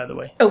Pine, by the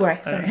way. Oh,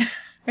 right, sorry.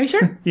 Are you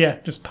sure? Yeah,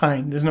 just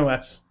Pine. There's no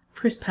S.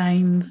 Chris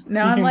Pines.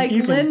 Now You I'm can- like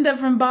you can- Linda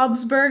from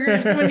Bob's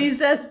Burgers when he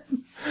says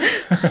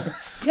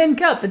Tin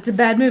Cup. It's a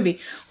bad movie.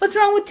 What's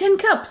wrong with Tin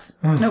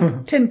Cups?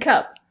 No, Tin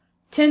Cup.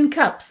 Tin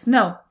Cups.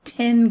 No,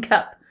 Tin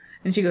Cup.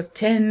 And she goes,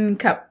 Tin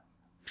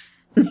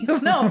Cups. And he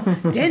goes, no,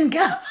 Tin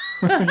Cup.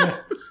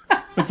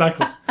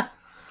 Exactly.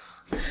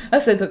 I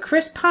said, so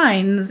Chris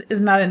Pines is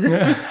not in this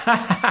movie.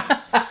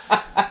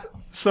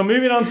 So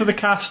moving on to the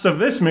cast of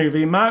this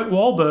movie, Mark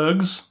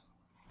Wahlberg's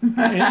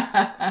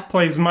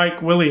plays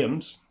Mike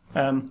Williams.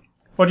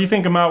 What do you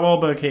think of Mark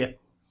Wahlberg here?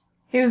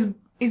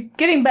 He's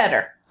getting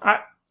better. I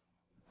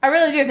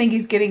really do think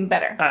he's getting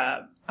better.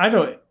 I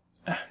don't...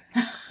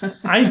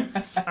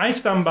 I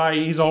stand by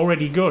he's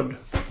already good.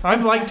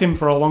 I've liked him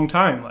for a long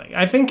time. Like,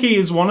 I think he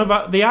is one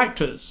of the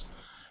actors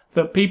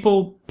that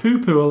people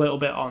poo-poo a little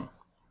bit on.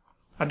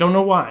 I don't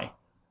know why.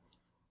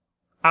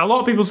 A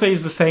lot of people say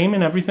he's the same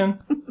in everything.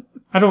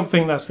 I don't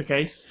think that's the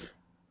case.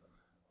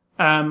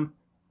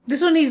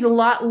 This one needs a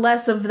lot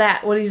less of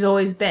that, what he's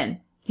always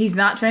been. He's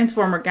not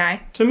Transformer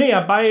guy. To me,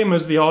 I buy him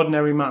as the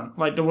ordinary man,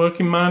 like the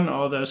working man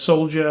or the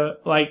soldier.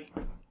 Like,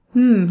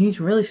 He's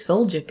really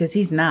soldier, because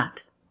he's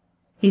not.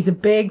 He's a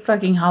big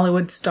fucking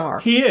Hollywood star.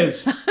 he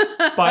is.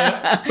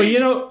 But you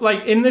know,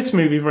 like in this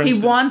movie, for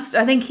instance.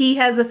 I think he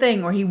has a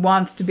thing where he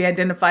wants to be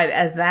identified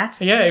as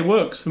that. Yeah, it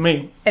works for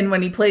me. And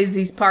when he plays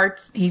these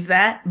parts, he's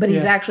that. But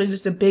he's Yeah. actually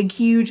just a big,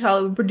 huge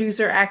Hollywood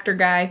producer, actor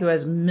guy who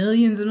has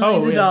millions and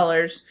millions of yeah.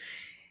 dollars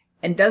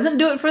and doesn't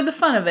do it for the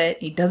fun of it.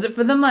 He does it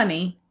for the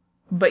money.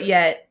 But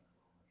yet,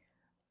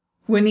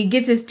 when he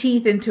gets his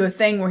teeth into a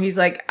thing where he's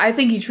like, I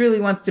think he truly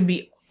wants to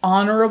be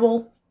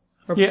honorable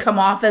or Yeah. come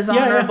off as Yeah,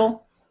 yeah.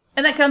 honorable.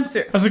 And that comes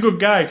through. As a good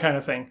guy kind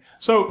of thing.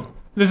 So,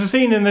 there's a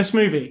scene in this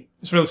movie.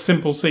 It's a real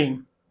simple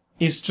scene.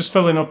 He's just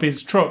filling up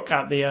his truck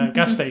at the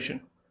gas station.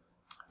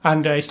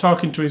 And he's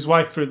talking to his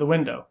wife through the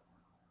window.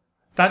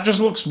 That just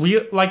looks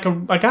real like a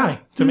guy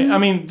to me. I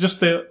mean, just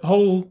his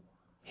whole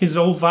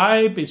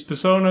vibe, his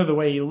persona, the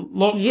way he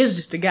looks. He is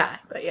just a guy,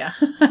 but yeah.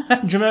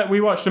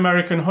 We watched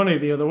American Honey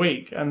the other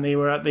week, and they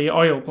were at the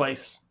oil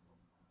place.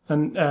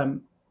 And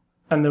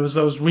there was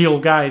those real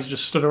guys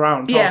just stood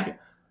around talking. Yeah.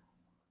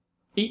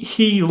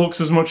 He looks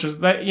as much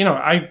as that. You know,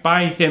 I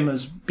buy him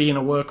as being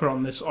a worker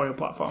on this oil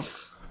platform.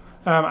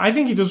 I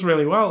think he does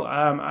really well.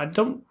 I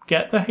don't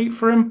get the hate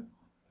for him.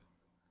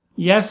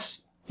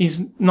 Yes,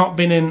 he's not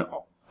been in...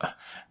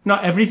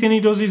 Not everything he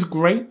does is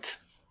great.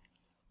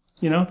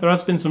 You know, there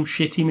has been some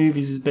shitty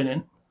movies he's been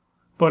in.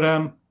 But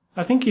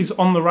I think he's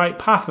on the right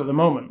path at the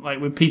moment, like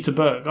with Peter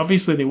Berg.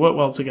 Obviously, they work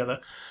well together.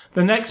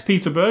 The next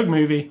Peter Berg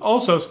movie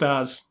also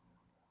stars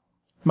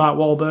Mark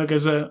Wahlberg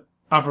as a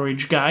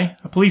average guy,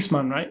 a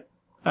policeman, right?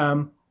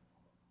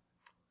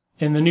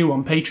 In the new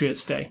one,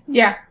 Patriots Day.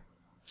 Yeah.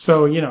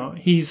 So,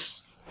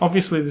 he's...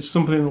 Obviously, there's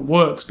something that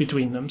works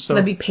between them, so...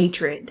 That'd be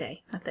Patriot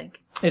Day, I think.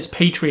 It's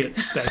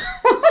Patriots Day.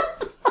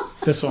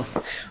 This one.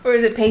 Or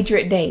is it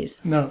Patriot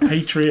Days? No,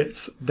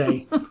 Patriots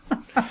Day.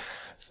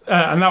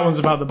 And that one's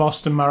about the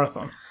Boston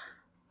Marathon.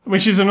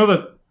 Which is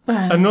another...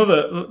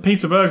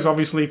 Peter Berg's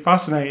obviously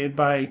fascinated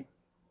by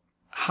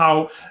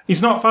how...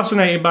 He's not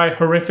fascinated by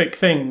horrific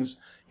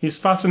things. He's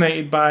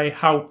fascinated by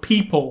how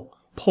people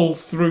pull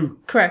through...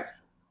 Correct.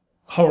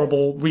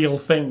 ...horrible, real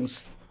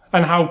things.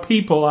 And how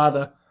people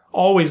are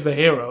always the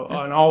hero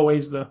and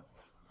always the...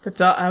 It's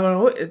all, I don't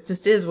know. It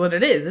just is what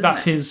it is.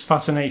 That's his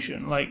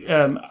fascination. Like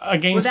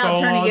against without all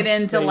turning odds,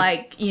 it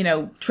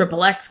into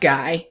Triple X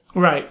guy.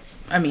 Right.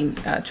 I mean,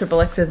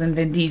 Triple X as in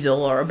Vin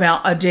Diesel or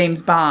about a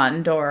James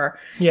Bond or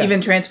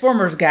even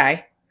Transformers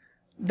guy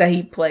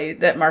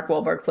that Mark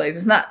Wahlberg plays.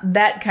 It's not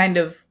that kind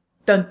of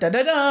dun da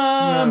da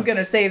da. I'm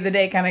gonna save the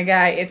day kind of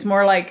guy. It's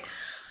more like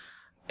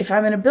if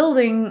I'm in a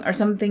building or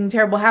something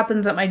terrible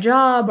happens at my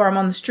job or I'm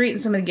on the street and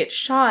somebody gets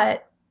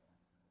shot.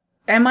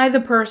 Am I the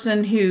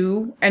person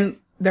who and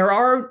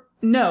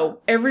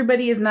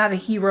everybody is not a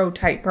hero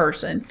type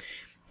person.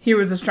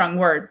 Hero is a strong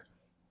word.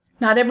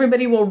 Not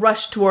everybody will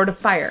rush toward a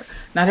fire.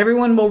 Not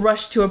everyone will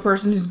rush to a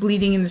person who's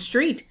bleeding in the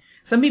street.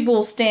 Some people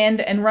will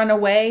stand and run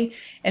away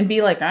and be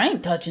like, I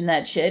ain't touching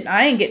that shit.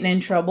 I ain't getting in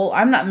trouble.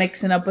 I'm not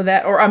mixing up with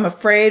that. Or I'm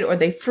afraid, or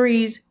they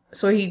freeze.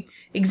 So he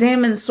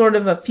examines sort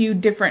of a few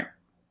different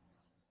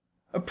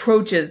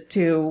approaches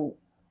to,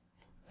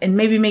 and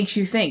maybe makes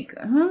you think,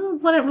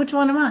 which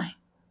one am I?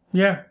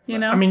 Yeah.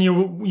 I mean,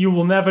 you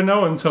will never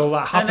know until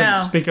that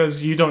happens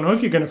because you don't know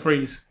if you're going to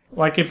freeze.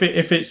 Like if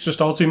it's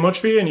just all too much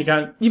for you and you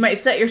can't... You might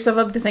set yourself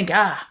up to think,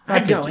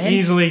 I'd go in.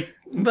 Easily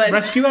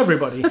rescue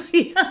everybody.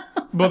 Yeah.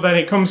 But then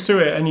it comes to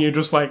it and you're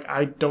just like,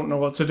 I don't know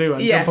what to do.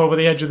 And jump over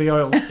the edge of the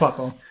oil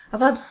platform. I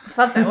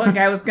thought that one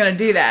guy was going to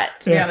do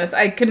that, to be honest.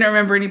 I couldn't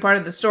remember any part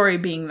of the story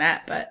being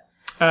that, but...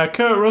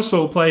 Kurt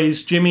Russell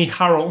plays Jimmy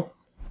Harrell.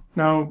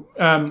 Now,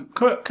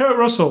 Kurt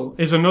Russell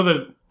is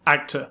another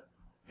actor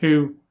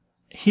who...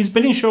 He's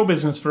been in show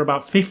business for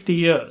about 50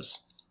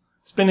 years.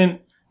 It's been in...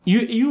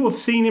 You have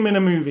seen him in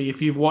a movie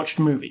if you've watched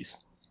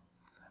movies.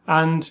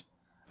 And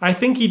I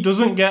think he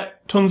doesn't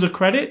get tons of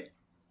credit,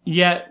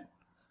 yet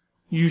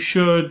you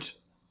should...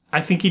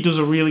 I think he does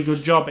a really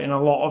good job in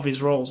a lot of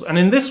his roles. And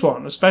in this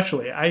one,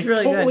 especially, I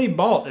really totally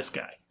bought this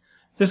guy.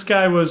 This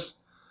guy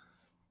was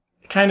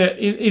kind of...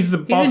 He's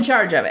in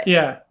charge of it.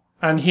 Yeah.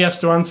 And he has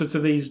to answer to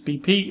these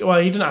BP... Well,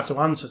 he didn't have to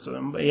answer to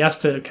them, but he has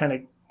to kind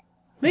of...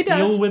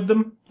 deal with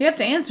them. You have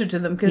to answer to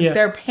them because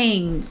they're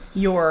paying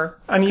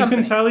your And you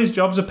company. can tell his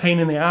job's a pain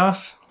in the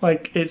ass.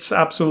 Like, it's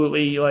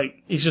absolutely,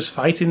 like, he's just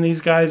fighting these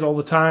guys all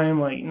the time.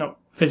 Like, not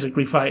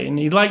physically fighting.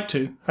 He'd like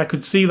to. I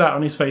could see that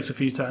on his face a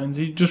few times.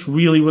 He just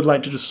really would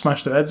like to just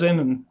smash their heads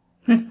in.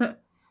 And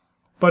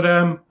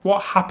But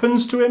what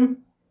happens to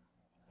him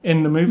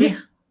in the movie? Yeah.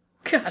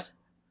 God.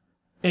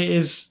 It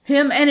is...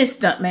 Him and his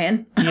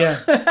stuntman. Yeah.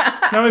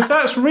 Now, if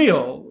that's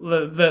real,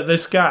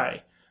 this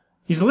guy,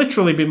 he's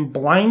literally been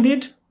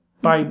blinded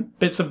by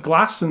bits of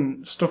glass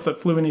and stuff that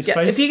flew in his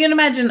face. If you can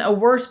imagine a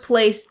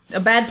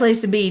bad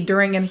place to be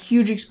during a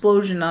huge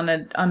explosion in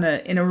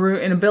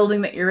a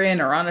building that you're in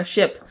or on a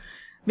ship,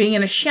 being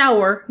in a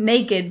shower,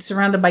 naked,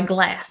 surrounded by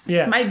glass,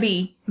 might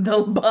be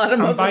the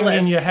bottom of the list.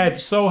 Banging your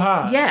head so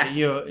hard,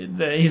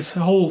 that his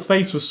whole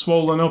face was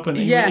swollen up and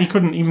he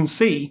couldn't even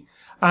see.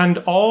 And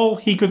all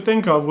he could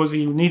think of was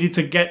he needed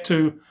to get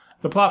to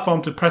the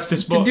platform to press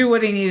this button. To do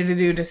what he needed to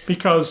do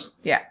because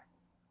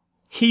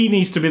he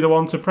needs to be the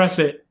one to press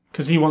it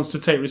because he wants to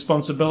take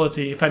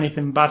responsibility if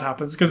anything bad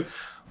happens. Because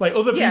like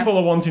other people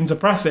are wanting to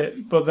press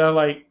it, but they're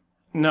like,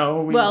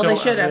 no, we don't. They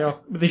should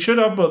have. They should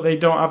have, but they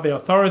don't have the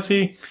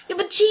authority. Yeah,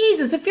 but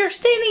Jesus, if you're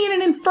standing in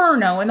an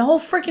inferno and the whole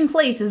freaking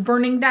place is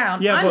burning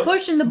down, I'm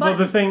pushing the button.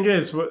 But the thing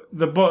is,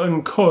 the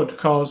button could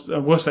cause a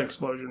worse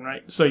explosion,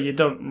 right? So you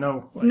don't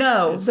know. Like,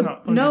 it's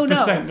not 100%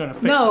 going to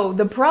fix it.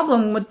 The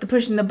problem with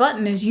pushing the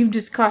button is you've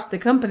just cost the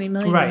company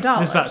millions of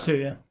dollars. There's that too,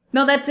 yeah.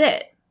 No, that's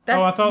it.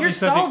 I thought you're they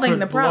said solving it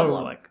could the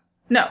problem. blow,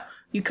 No,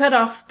 you cut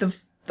off the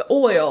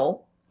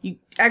oil. You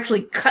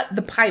actually cut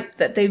the pipe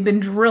that they've been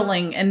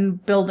drilling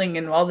and building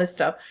and all this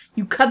stuff.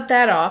 You cut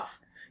that off.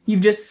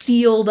 You've just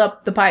sealed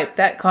up the pipe.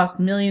 That costs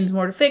millions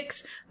more to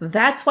fix.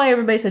 That's why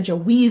everybody's such a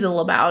weasel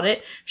about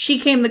it. She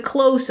came the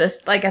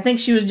closest. Like, I think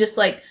she was just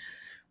like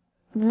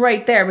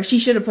right there, but she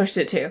should have pushed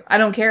it too. I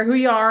don't care who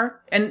you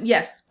are. And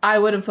yes, I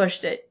would have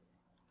pushed it.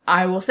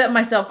 I will set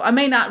myself. I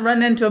may not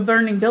run into a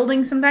burning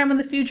building sometime in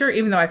the future,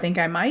 even though I think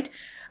I might.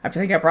 I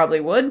think I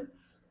probably would.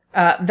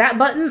 That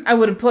button, I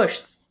would have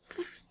pushed.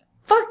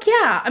 Fuck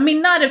yeah. I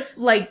mean, not if,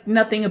 like,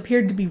 nothing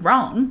appeared to be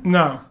wrong.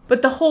 No.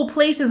 But the whole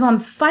place is on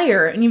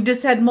fire, and you've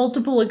just had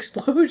multiple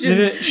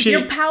explosions.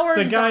 Your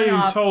power's The guy gone who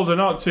off. told her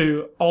not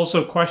to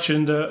also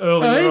questioned her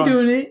earlier I ain't on.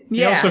 doing it. He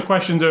Yeah. also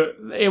questioned her.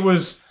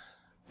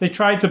 They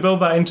tried to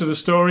build that into the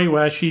story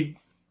where she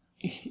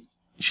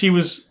she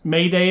was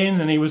Maydaying,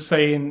 and he was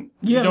saying,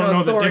 you don't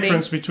know the authority.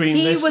 difference between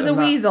he this was and a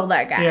that. weasel,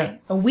 that guy. Yeah.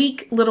 A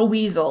weak little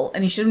weasel,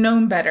 and he should have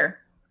known better.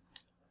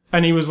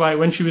 And he was like,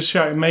 when she was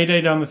shouting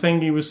Mayday down the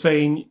thing, he was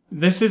saying,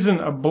 this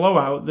isn't a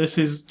blowout, this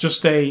is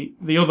just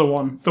the other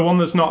one, the one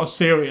that's not as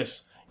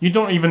serious. You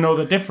don't even know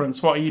the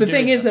difference. What are you doing? The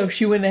thing is, though,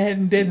 she went ahead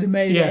and did the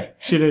Mayday. Yeah,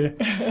 she did.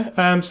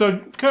 So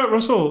Kurt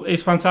Russell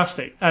is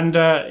fantastic, and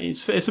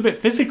it's a bit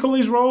physical.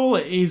 His role,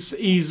 I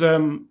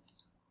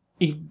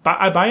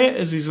buy it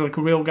as he's like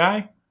a real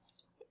guy.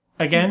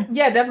 Again,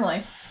 Yeah,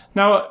 definitely.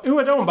 now who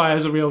I don't buy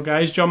as a real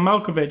guy is John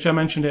Malkovich. I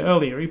mentioned it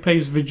earlier. He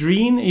plays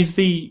Vidrine. He's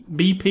the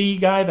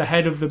BP guy, the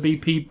head of the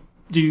BP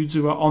dudes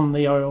who are on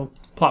the oil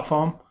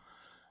platform.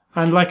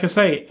 And like I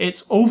say,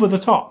 it's over the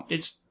top.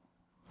 It's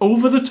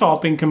over the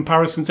top in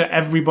comparison to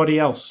everybody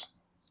else.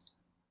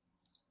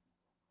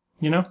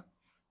 You know?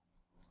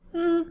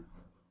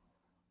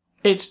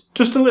 It's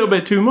just a little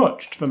bit too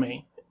much for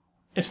me.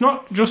 It's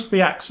not just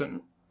the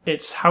accent.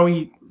 It's how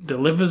he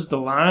delivers the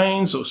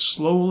lines so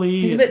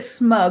slowly. He's a bit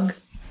smug,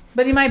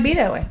 but he might be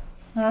that way.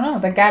 I don't know.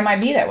 That guy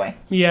might be that way.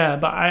 Yeah,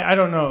 but I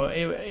don't know.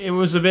 It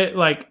was a bit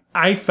like,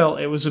 I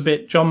felt it was a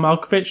bit John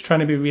Malkovich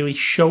trying to be really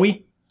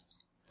showy.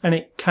 And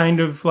it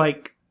kind of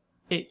like,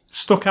 it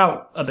stuck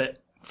out a bit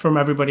from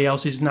everybody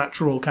else's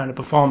natural kind of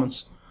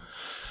performance.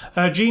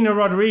 Gina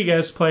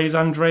Rodriguez plays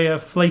Andrea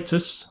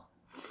Flatus.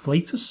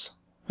 Flatus?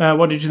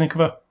 What did you think of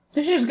her?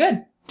 She was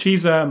good.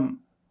 She's, I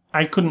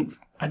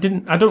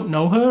don't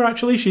know her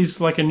actually. She's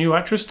like a new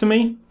actress to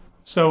me.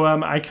 So,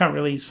 I can't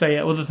really say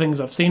other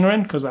things I've seen her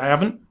in because I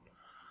haven't.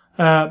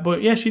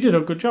 But yeah, she did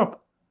a good job.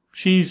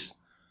 She's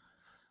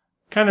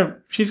got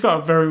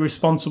a very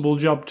responsible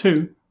job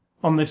too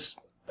on this.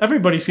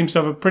 Everybody seems to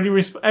have a pretty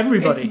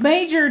everybody. It's a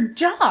major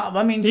job.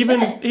 I mean,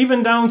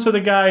 even down to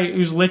the guy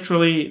who's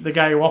literally the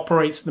guy who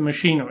operates the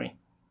machinery,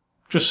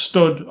 just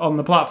stood on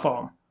the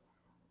platform,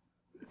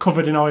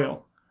 covered in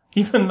oil.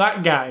 Even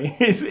that guy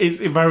is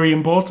very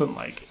important.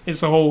 Like,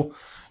 it's a whole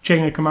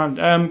chain of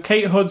command.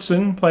 Kate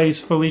Hudson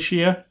plays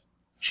Felicia.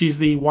 She's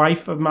the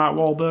wife of Mark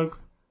Wahlberg.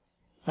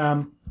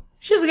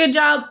 she does a good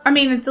job. I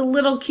mean, it's a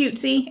little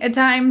cutesy at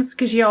times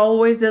because she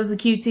always does the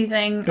cutesy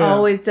thing. Yeah.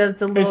 Always does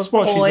the little It's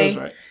what coy. she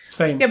does, right?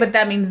 Same. Yeah, but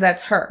that means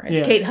that's her. It's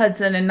Yeah. Kate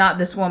Hudson and not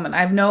this woman. I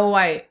have no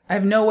way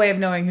of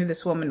knowing who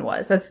this woman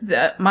was. That's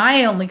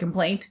my only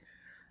complaint.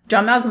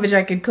 John Malkovich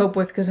I could cope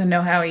with because I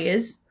know how he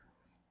is.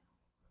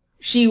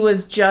 She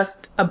was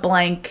just a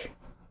blank.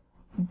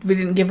 We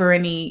didn't give her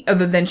any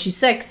other than she's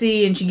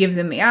sexy and she gives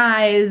him the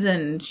eyes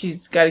and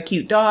she's got a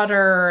cute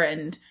daughter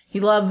and he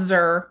loves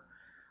her.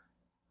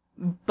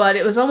 But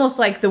it was almost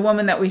like the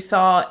woman that we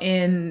saw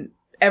in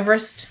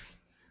Everest.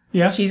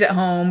 Yeah. She's at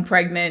home,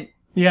 pregnant.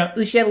 Yeah.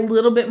 She had a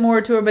little bit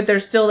more to her, but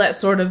there's still that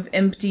sort of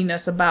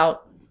emptiness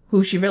about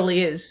who she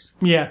really is.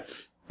 Yeah.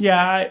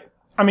 Yeah.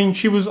 I mean,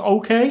 she was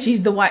okay.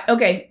 She's the wife.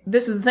 Okay,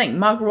 this is the thing.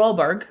 Mark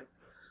Wahlberg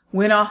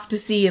went off to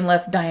sea and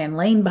left Diane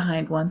Lane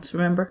behind once,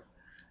 remember?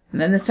 And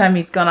then this time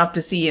he's gone off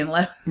to sea and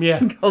left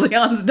Goldie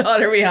Hawn's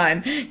daughter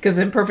behind. Because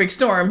in Perfect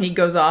Storm, he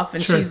goes off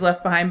and she's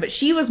left behind. But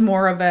she was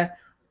more of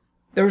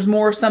there was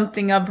more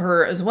something of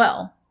her as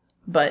well.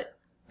 But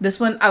this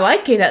one, I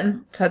like Kate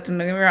Hudson, don't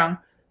get me wrong.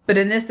 But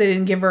in this, they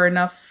didn't give her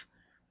enough,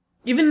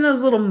 even in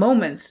those little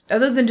moments,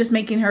 other than just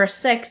making her a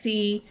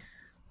sexy,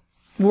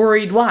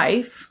 worried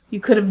wife, you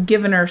could have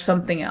given her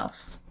something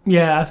else.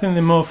 Yeah, I think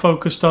they're more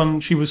focused on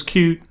she was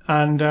cute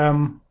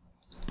and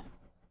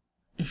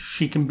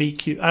she can be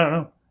cute. I don't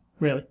know,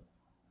 really.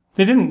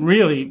 They didn't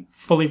really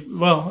fully,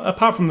 well,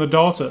 apart from the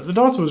daughter. The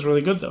daughter was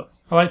really good, though.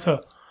 I liked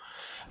her.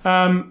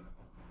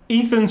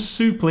 Ethan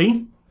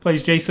Suplee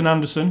plays Jason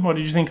Anderson. What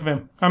did you think of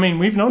him? I mean,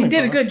 we've known him. He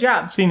did a good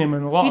job. Seen him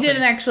in a lot of He did things.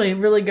 an actually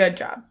really good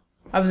job.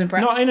 I was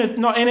impressed.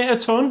 Not in it a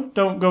ton.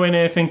 Don't go in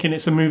here thinking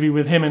it's a movie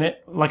with him in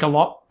it, like a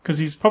lot, because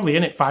he's probably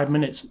in it 5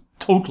 minutes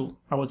total,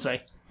 I would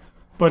say.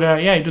 But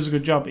yeah, he does a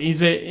good job.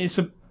 He's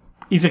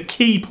a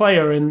key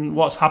player in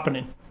what's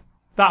happening.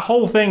 That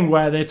whole thing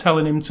where they're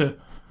telling him to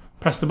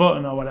press the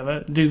button or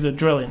whatever, do the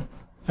drilling,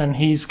 and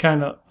he's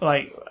kind of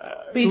like.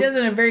 But he does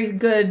it in a very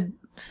good,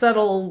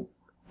 subtle.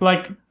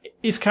 Like,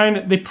 it's kind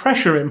of, they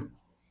pressure him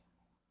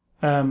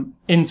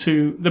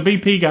into, the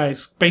BP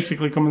guys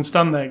basically come and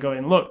stand there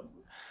going, look,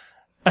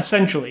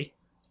 essentially,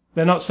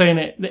 they're not saying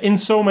it, in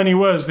so many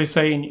words, they're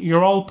saying,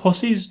 you're all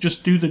pussies,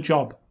 just do the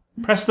job.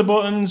 Press the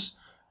buttons,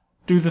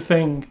 do the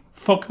thing,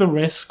 fuck the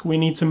risk, we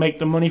need to make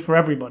the money for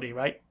everybody,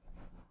 right?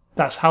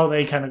 That's how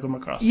they kind of come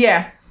across.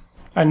 Yeah.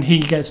 And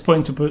he gets put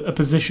into a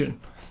position.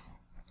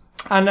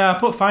 And I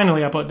put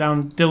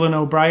down Dylan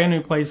O'Brien,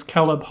 who plays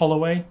Caleb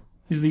Holloway.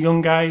 He's the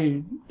young guy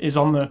who is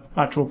on the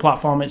actual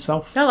platform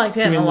itself. I liked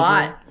him a doing the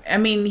lot. drill. I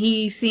mean,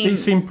 he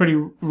seemed pretty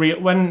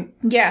real.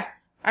 Yeah.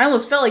 I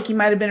almost felt like he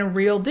might have been a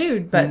real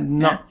dude, but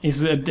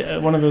he's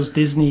one of those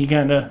Disney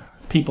kind of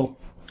people.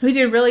 he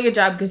did a really good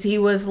job because he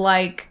was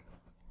like,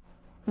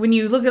 when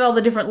you look at all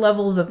the different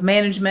levels of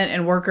management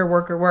and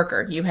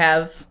worker, you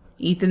have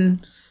Ethan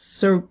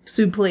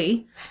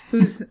Suplee,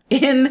 who's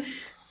in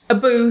a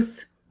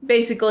booth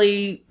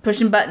basically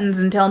pushing buttons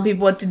and telling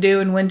people what to do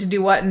and when to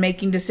do what and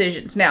making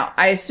decisions. Now,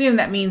 I assume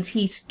that means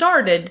he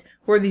started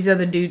where these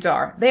other dudes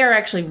are. They are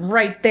actually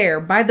right there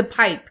by the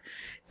pipe,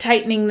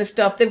 tightening the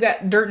stuff. They've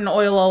got dirt and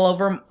oil all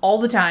over them all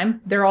the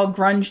time. They're all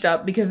grunged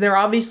up because they're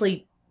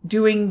obviously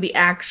doing the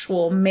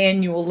actual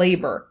manual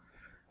labor,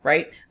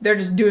 right? They're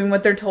just doing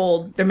what they're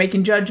told. They're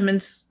making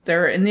judgments.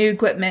 They're in the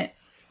equipment.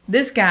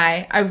 This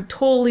guy, I've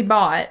totally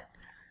bought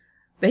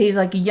that he's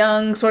like a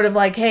young, sort of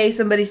like, hey,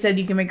 somebody said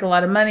you can make a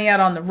lot of money out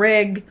on the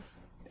rig,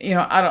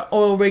 out of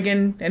oil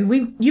rigging.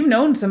 And you've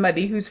known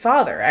somebody whose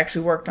father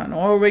actually worked on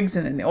oil rigs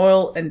and in the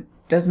oil and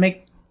did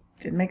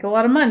make a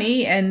lot of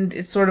money. And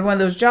it's sort of one of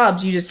those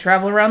jobs. You just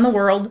travel around the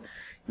world,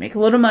 make a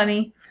lot of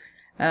money.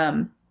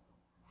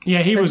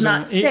 Yeah, he was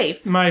not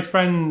safe. My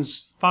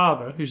friend's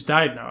father, who's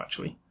died now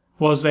actually,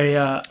 was a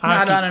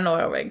not on an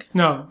oil rig.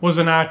 No, was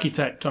an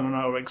architect on an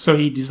oil rig. So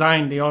he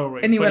designed the oil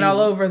rig. And he went all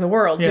over the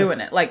world doing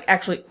it, like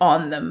actually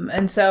on them.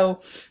 And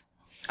so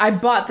I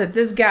bought that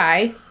this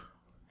guy,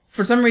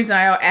 for some reason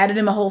I added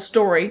him a whole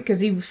story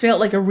because he felt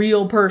like a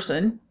real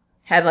person.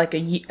 Had like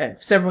a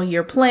several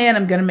year plan.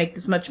 I'm going to make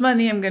this much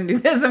money. I'm going to do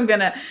this. I'm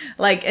going to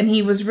and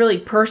he was really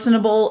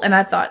personable. And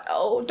I thought,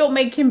 oh, don't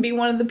make him be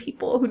one of the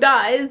people who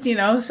dies,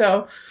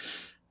 so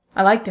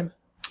I liked him.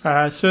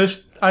 So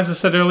this, as I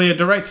said earlier,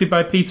 directed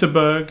by Peter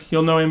Berg.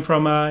 You'll know him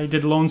from, he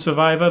did Lone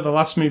Survivor, the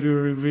last movie we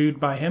reviewed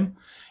by him.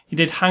 He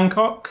did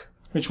Hancock,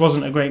 which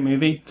wasn't a great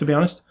movie, to be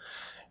honest.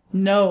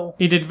 No.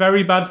 He did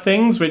Very Bad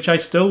Things, which I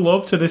still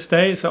love to this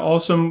day. It's an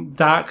awesome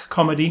dark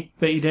comedy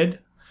that he did.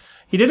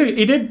 He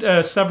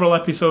did several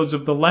episodes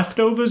of The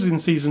Leftovers in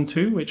season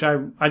 2, which I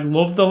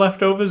love The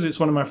Leftovers. It's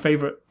one of my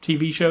favourite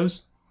TV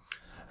shows.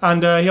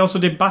 And he also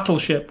did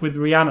Battleship with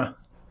Rihanna,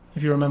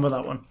 if you remember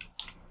that one.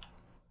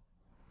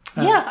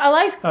 Yeah, I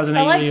liked. That was an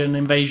alien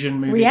invasion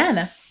movie.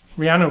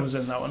 Rihanna was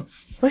in that one.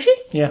 Was she?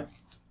 Yeah,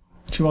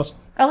 she was.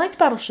 I liked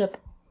Battleship.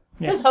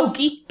 Yeah. It was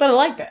hokey, but I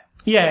liked it.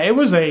 Yeah, it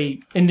was a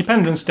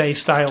Independence Day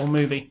style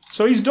movie.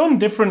 So he's done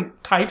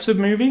different types of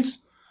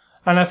movies.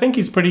 And I think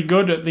he's pretty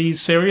good at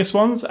these serious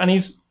ones, and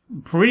he's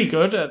pretty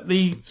good at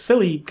the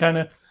silly kind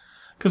of...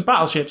 Because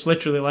Battleship's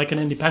literally like an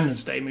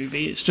Independence Day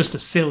movie. It's just a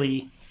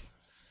silly...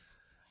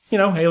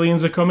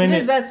 aliens are coming. It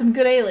is about some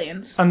good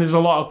aliens. And there's a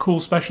lot of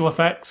cool special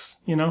effects,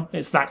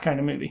 It's that kind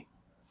of movie.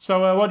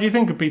 So what do you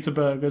think of Peter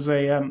Berg as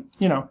a,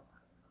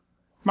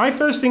 My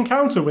first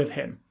encounter with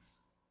him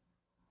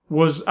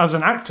was as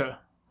an actor.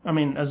 I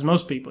mean, as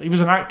most people. He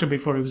was an actor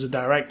before he was a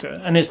director.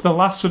 And it's The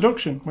Last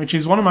Seduction, which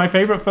is one of my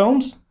favourite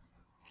films.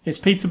 It's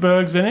Peter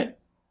Berg's in it,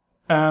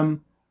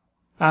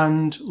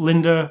 and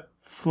Linda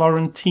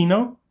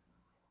Florentino.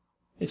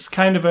 It's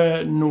kind of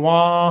a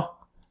noir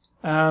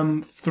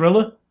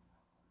thriller.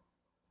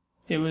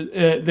 It was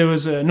there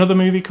was another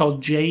movie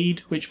called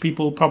Jade, which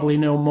people probably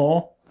know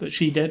more that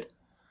she did.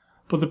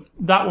 But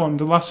that one,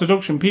 The Last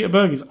Seduction, Peter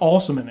Berg is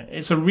awesome in it.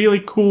 It's a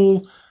really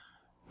cool.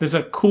 There's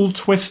a cool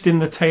twist in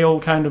the tale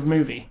kind of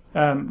movie.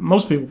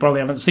 Most people probably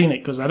haven't seen it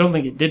because I don't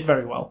think it did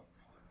very well.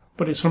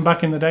 But it's from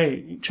back in the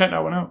day. Check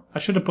that one out. I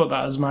should have put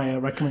that as my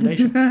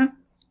recommendation.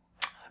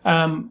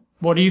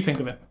 What do you think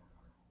of it?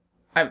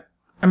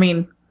 I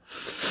mean,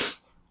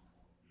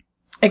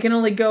 I can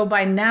only go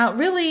by now.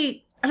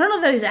 Really, I don't know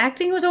that his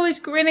acting was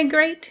always really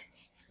great.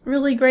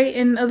 Really great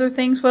in other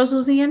things. What else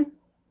was he in?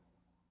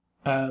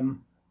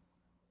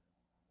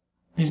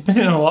 He's been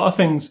in a lot of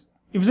things.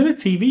 He was in a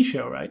TV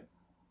show, right?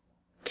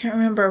 Can't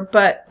remember,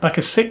 but... Like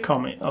a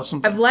sitcom or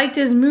something. I've liked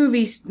his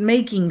movie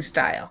making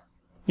style.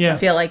 Yeah. I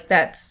feel like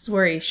that's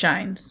where he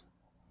shines.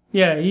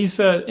 Yeah, he's,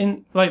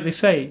 in like they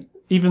say,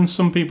 even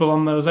some people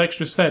on those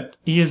extras said,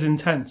 he is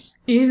intense.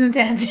 He's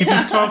intense. If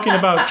he's talking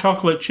about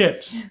chocolate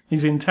chips,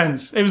 he's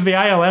intense. It was the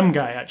ILM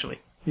guy, actually,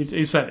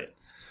 who said it.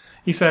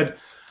 He said,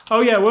 oh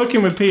yeah,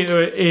 working with Peter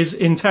is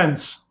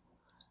intense.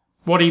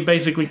 What he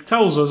basically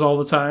tells us all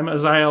the time,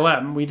 as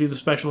ILM, we do the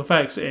special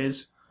effects,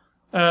 is,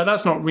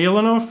 that's not real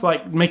enough,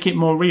 like, make it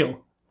more real.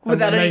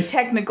 Without any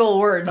technical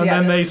words. And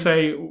then they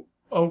say...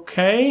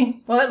 Okay.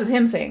 Well, that was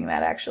him saying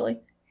that, actually.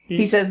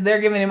 He says they're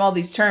giving him all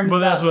these terms about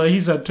that's what he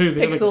said, too.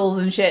 Pixels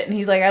and shit. And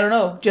he's like, I don't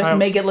know. Just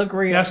make it look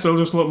real. It has to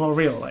just look more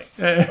real. Like.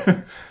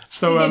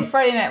 So he did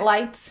Friday Night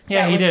Lights.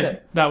 Yeah, he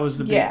did. That was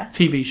the big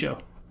TV show.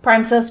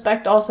 Prime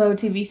Suspect, also a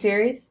TV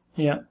series.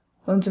 Yeah.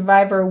 Lone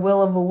Survivor,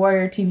 Will of a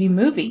Warrior TV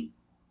movie.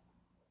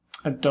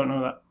 I don't know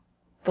that.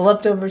 The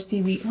Leftovers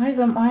TV. Why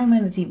am I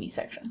in the TV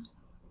section?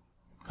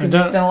 Because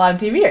he's done a lot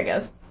of TV, I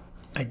guess.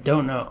 I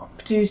don't know.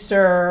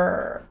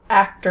 Producer,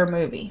 actor,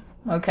 movie.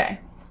 Okay.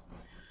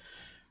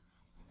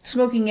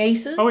 Smoking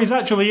Aces. Oh, he's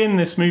actually in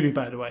this movie,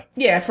 by the way.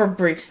 Yeah, for a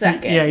brief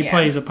second. He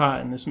plays a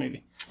part in this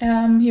movie.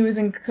 He was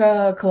in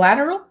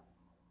Collateral?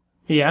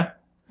 Yeah.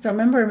 I don't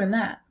remember him in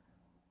that.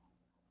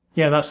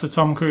 Yeah, that's the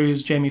Tom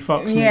Cruise, Jamie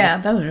Foxx movie. Yeah,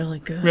 that was really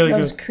good. That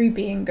was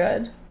creepy and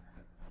good.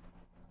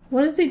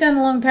 What has he done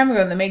a long time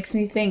ago that makes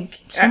me think...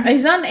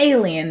 he's on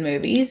Alien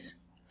movies.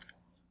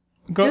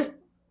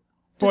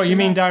 What, you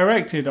mean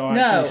directed or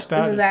actually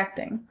started? No, this is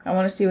acting. I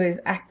want to see what he's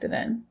acted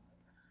in.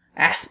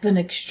 Aspen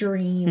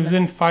Extreme. He was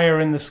in Fire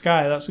in the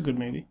Sky. That's a good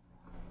movie.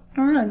 I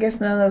don't know. I guess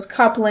none of those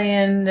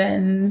Copland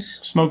and...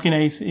 Smoking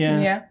Ace, yeah.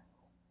 Yeah.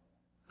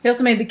 He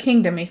also made The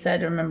Kingdom, he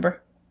said,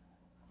 remember?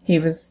 He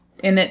was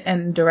in it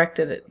and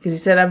directed it. Because he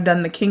said, I've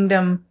done The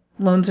Kingdom,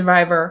 Lone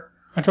Survivor.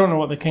 I don't know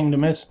what The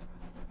Kingdom is.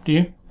 Do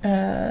you?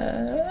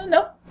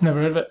 No.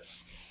 Never heard of it.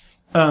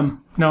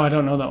 No, I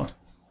don't know that one.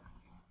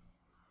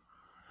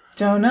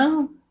 Don't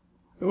know.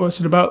 What's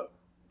it about?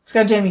 It's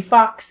got Jamie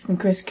Foxx and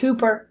Chris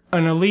Cooper.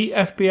 An elite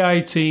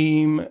FBI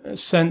team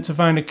sent to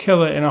find a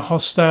killer in a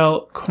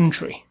hostile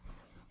country.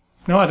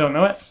 No, I don't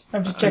know it.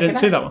 I'm just I checking didn't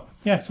see that one.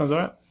 Yeah, sounds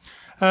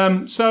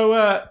alright.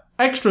 So,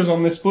 extras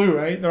on this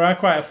Blu-ray, there are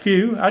quite a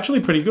few.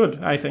 Actually pretty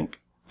good, I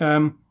think.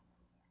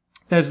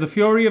 There's The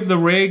Fury of the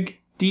Rig,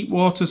 Deep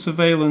Water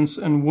Surveillance,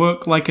 and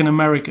Work Like an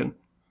American.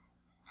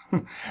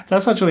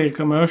 That's actually a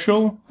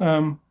commercial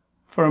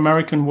for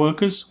American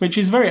workers, which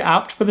is very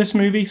apt for this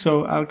movie,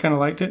 so I kind of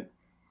liked it.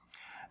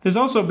 There's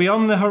also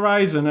Beyond the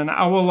Horizon, an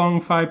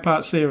hour-long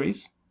 5-part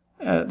series.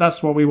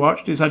 That's what we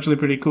watched. It's actually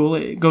pretty cool.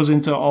 It goes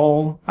into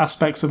all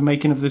aspects of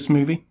making of this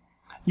movie.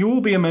 You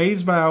will be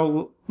amazed by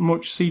how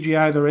much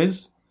CGI there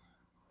is,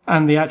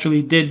 and they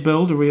actually did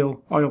build a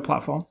real oil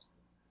platform.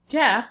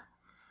 Yeah.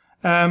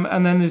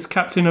 And then there's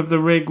Captain of the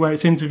Rig, where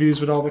it's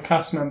interviews with all the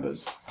cast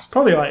members. It's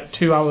probably like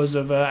 2 hours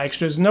of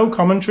extras. No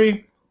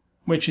commentary,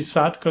 which is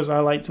sad, because I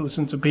like to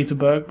listen to Peter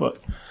Berg, but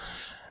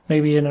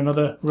maybe in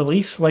another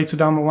release later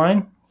down the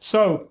line.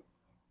 So,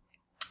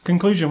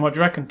 conclusion, what do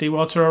you reckon?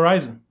 Deepwater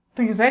Horizon. I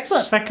think it's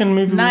excellent. Second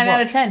movie 9 we've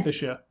out of watched 10.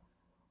 this year.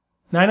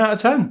 9 out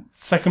of 10.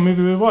 Second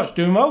movie we've watched.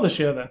 Doing well this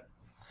year, then.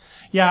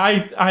 Yeah, I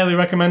highly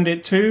recommend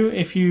it too.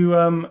 If you,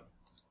 I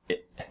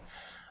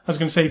was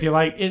going to say if you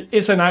like,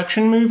 it's an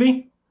action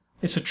movie.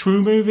 It's a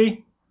true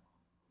movie.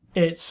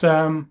 It's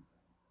a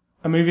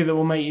movie that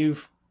will make you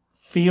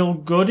feel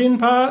good in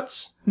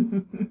parts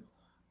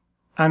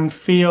and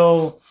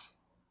feel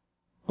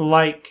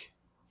like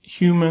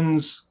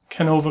humans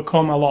can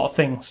overcome a lot of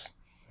things,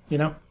 you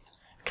know?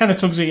 It kind of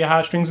tugs at your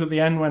heartstrings at the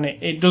end when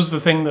it does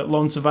the thing that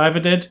Lone Survivor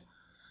did.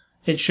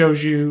 It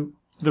shows you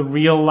the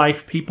real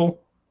life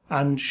people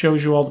and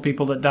shows you all the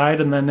people that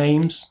died and their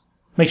names.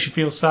 Makes you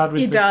feel sad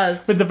with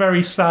with the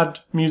very sad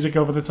music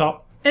over the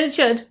top. And it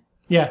should.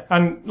 Yeah,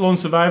 and Lone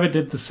Survivor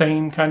did the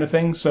same kind of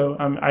thing, so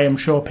I am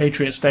sure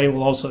Patriots Day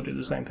will also do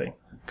the same thing.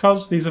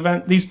 Because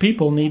these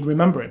people need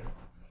remembering.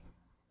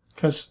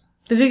 Because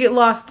they do get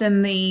lost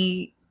in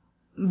the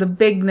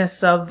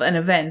bigness of an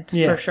event,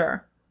 for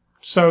sure.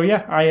 So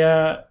yeah,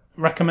 I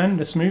recommend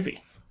this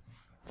movie.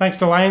 Thanks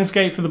to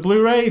Lionsgate for the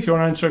Blu-ray. If you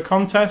want to enter a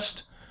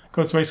contest,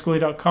 go to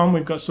ascully.com.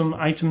 We've got some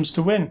items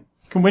to win.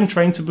 You can win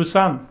Train to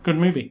Busan. Good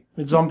movie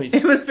with zombies.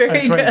 It was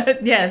very good,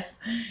 yes.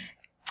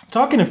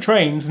 Talking of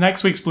trains,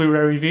 next week's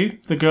Blu-ray review,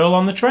 The Girl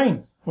on the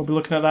Train. We'll be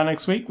looking at that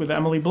next week with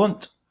Emily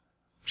Blunt.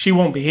 She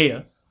won't be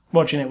here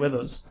watching it with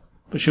us,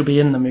 but she'll be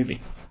in the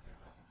movie.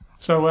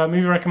 So,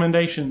 movie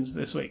recommendations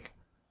this week.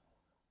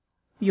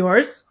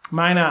 Yours?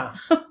 Mine are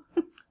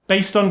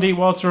based on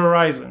Deepwater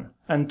Horizon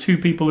and 2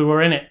 people who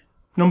were in it.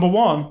 Number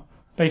 1,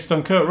 based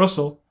on Kurt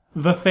Russell,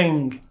 The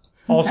Thing.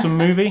 Awesome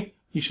movie.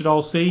 You should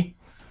all see.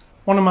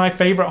 One of my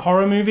favourite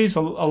horror movies,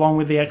 along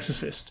with The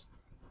Exorcist.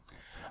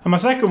 And my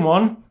second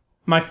one,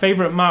 my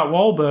favourite Mark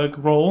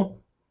Wahlberg role,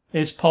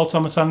 is Paul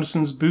Thomas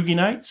Anderson's Boogie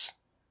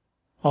Nights.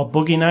 Or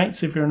Boogie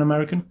Nights, if you're an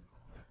American.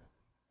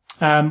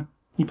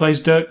 He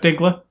plays Dirk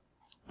Diggler,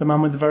 the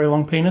man with the very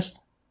long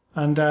penis.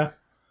 And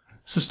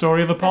it's the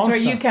story of a porn star.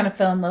 That's where you kind of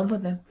fell in love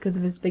with him, because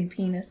of his big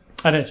penis.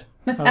 I did.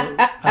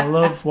 I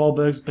love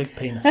Wahlberg's big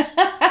penis.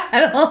 I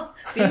don't know.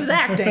 See, he was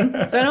acting,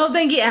 so I don't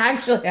think he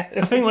actually had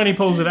it. I think when he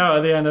pulls it out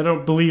at the end, I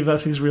don't believe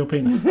that's his real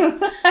penis.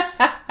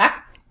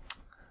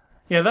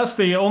 Yeah, that's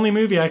the only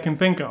movie I can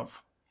think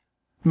of,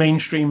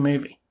 mainstream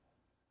movie,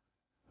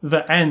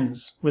 that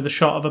ends with a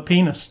shot of a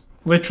penis.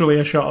 Literally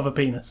a shot of a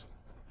penis.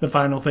 The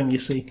final thing you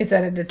see. Is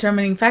that a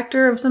determining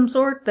factor of some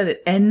sort? That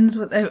it ends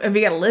with... Have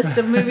you got a list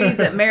of movies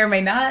that may or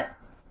may not?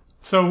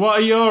 So what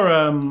are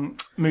your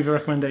movie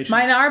recommendations?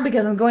 Mine are,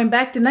 because I'm going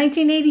back to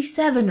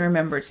 1987,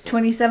 remember. It's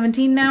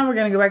 2017 now. We're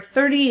going to go back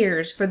 30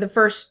 years for the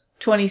first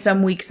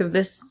 20-some weeks of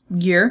this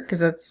year, because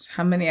that's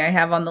how many I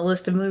have on the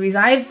list of movies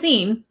I have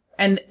seen.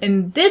 And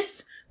in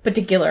this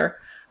particular...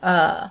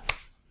 I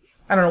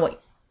don't know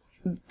what...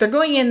 They're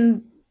going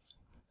in...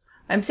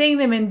 I'm saying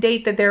them in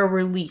date that they're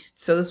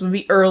released. So this would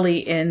be early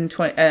in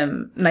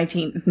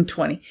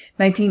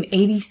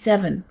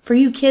 1987. For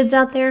you kids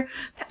out there,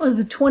 that was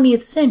the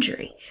 20th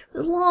century. It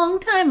was a long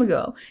time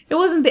ago. It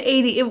wasn't the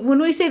 80s.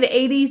 When we say the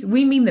 80s,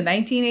 we mean the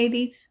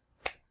 1980s.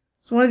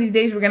 So one of these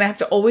days we're going to have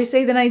to always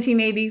say the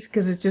 1980s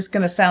because it's just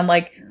going to sound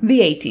like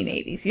the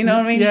 1880s. You know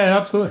what I mean? Yeah,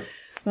 absolutely.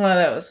 One of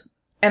those.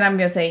 And I'm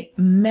going to say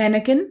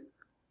Mannequin.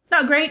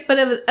 Not great, but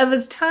of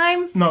its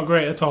time. Not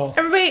great at all.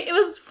 Everybody, it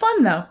was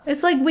fun though.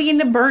 It's like Weekend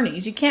at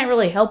Bernie's. You can't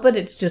really help it.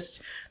 It's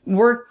just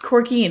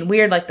quirky and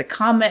weird, like the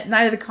Comet,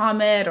 Night of the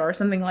Comet, or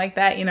something like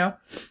that. You know,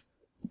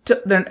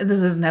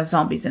 this doesn't have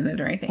zombies in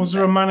it or anything. Was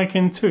there a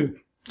Mannequin 2?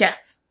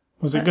 Yes.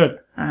 Was it good?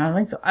 I don't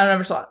think so. I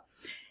never saw it.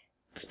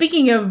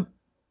 Speaking of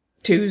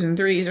 2s and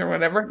 3s or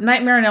whatever,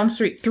 Nightmare on Elm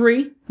Street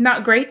 3,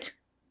 not great.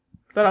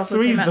 But also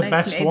 3's came out the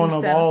best one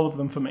of 1987. all of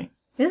them for me.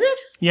 Is it?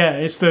 Yeah,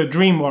 it's the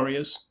Dream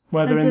Warriors,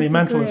 where they're in the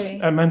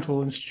disagree.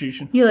 mental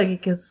institution. You like it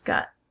because it's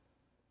got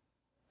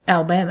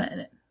Alabama in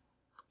it.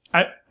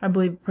 I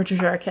believe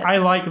Patricia Arquette. I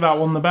like that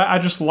one the best. I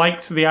just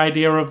liked the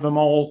idea of them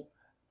all,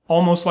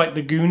 almost like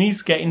the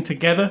Goonies, getting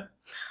together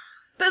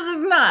This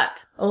is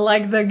not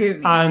like the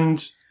Goonies.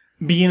 and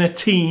being a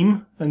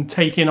team and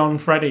taking on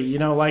Freddy. You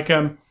know, like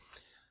I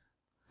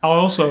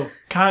also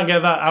can't get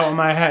that out of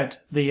my head.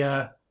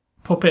 The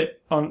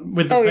puppet on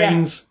with the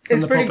veins. It's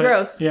and the pretty puppet.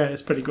 gross. Yeah,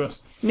 it's pretty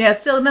gross. Yeah,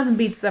 still nothing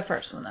beats the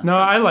first one though. No,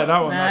 I like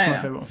that one. That's I my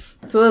know. favorite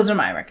one. So those are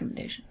my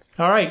recommendations.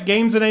 All right,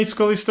 games and A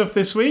Scully stuff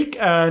this week.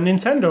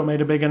 Nintendo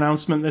made a big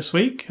announcement this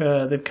week.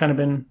 They've kind of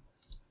been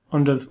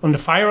under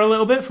fire a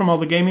little bit from all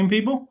the gaming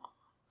people.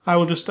 I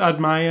will just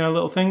add my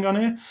little thing on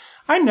here.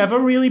 I never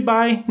really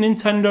buy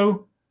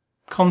Nintendo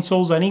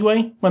consoles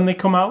anyway when they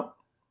come out.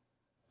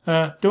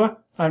 Do I?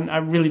 I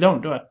really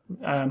don't, do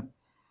I?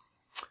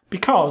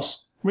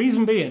 Because,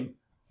 reason being,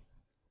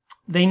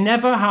 they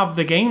never have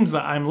the games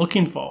that I'm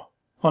looking for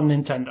on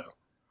Nintendo.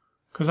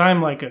 Because I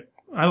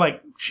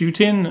like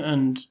shooting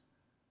and,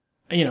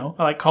 you know,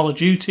 I like Call of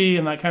Duty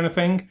and that kind of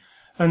thing.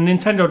 And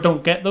Nintendo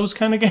don't get those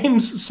kind of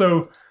games.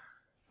 So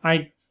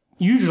I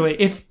usually,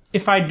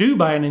 if I do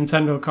buy a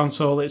Nintendo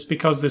console, it's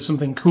because there's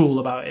something cool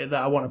about it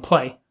that I want to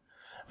play.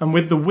 And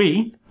with the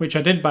Wii, which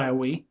I did buy a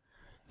Wii,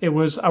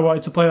 I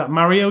wanted to play that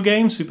Mario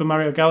game, Super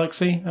Mario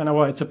Galaxy, and I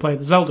wanted to play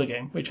the Zelda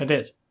game, which I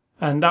did.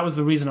 And that was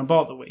the reason I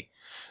bought the Wii.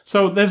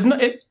 So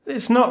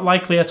it's not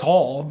likely at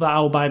all that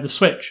I'll buy the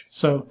Switch.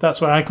 So that's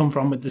where I come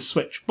from with this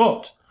Switch.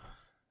 But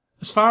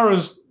as far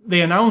as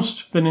they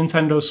announced the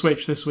Nintendo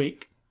Switch this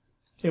week,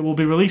 it will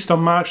be released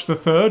on March the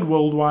 3rd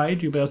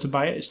worldwide. You'll be able to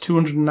buy it. It's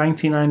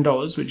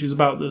 $299, which is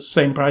about the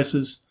same price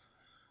as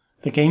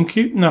the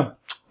GameCube. No,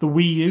 the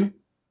Wii U.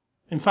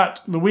 In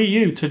fact, the Wii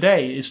U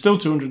today is still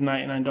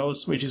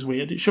 $299, which is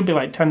weird. It should be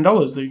like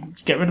 $10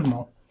 to get rid of them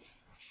all.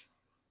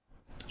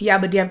 Yeah,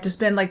 but do you have to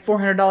spend like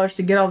 $400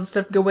 to get all the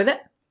stuff to go with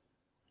it?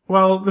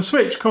 Well, the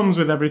Switch comes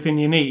with everything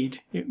you need,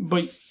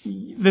 but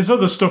there's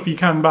other stuff you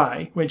can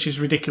buy, which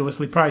is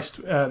ridiculously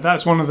priced.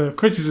 That's one of the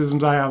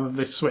criticisms I have of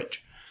this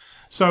Switch.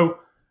 So,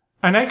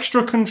 an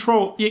extra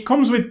control... It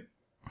comes with...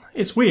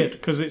 It's weird,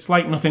 because it's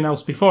like nothing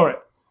else before it.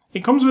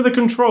 It comes with a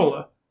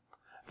controller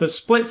that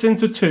splits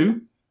into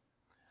two,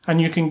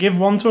 and you can give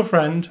one to a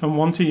friend and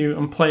one to you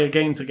and play a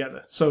game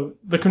together. So,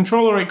 the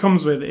controller it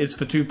comes with is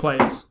for 2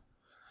 players.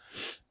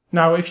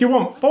 Now, if you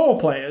want 4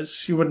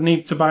 players, you would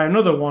need to buy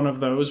another one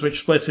of those, which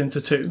splits into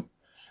 2.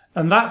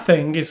 And that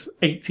thing is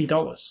 $80.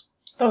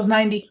 That was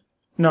 90.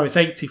 No, it's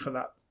 80 for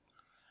that.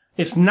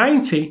 It's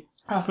 90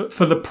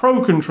 for the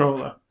Pro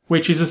controller,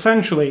 which is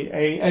essentially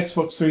a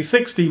Xbox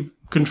 360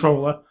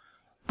 controller,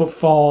 but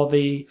for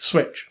the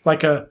Switch.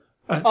 Like a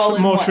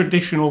more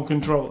traditional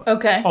controller.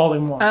 Okay. All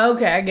in one.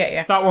 Okay, I get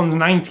you. That one's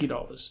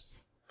 $90.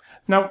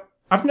 Now,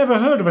 I've never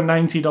heard of a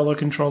 $90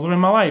 controller in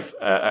my life.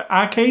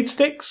 Arcade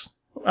sticks...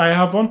 I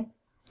have one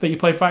that you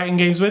play fighting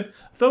games with.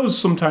 Those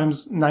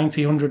sometimes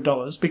 $90,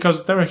 $100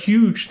 because they're a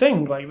huge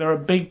thing. Like they're a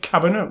big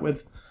cabinet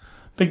with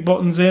big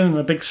buttons in and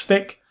a big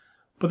stick.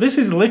 But this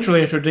is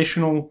literally a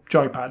traditional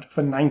joypad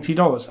for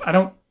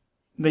 $90.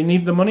 They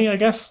need the money, I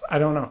guess. I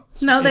don't know.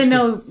 No, they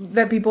know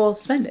that people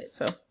spend it,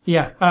 so.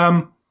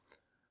 Yeah.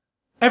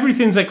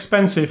 Everything's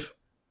expensive.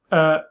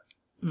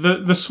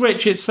 The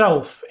Switch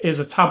itself is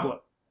a tablet.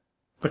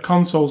 The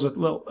console's a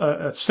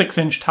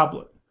 6-inch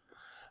tablet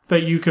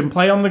that you can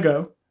play on the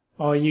go,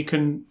 or you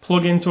can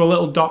plug into a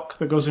little dock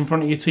that goes in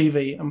front of your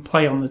TV and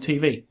play on the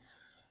TV.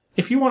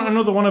 If you want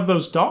another one of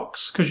those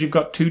docks, because you've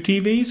got 2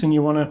 TVs and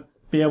you want to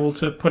be able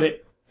to put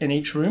it in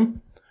each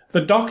room,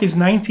 the dock is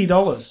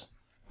 $90.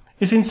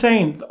 It's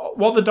insane.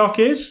 What the dock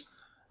is,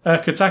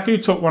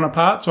 Kotaku took one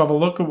apart to have a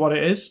look at what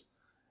it is.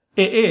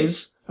 It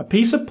is a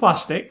piece of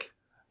plastic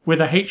with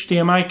a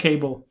HDMI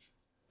cable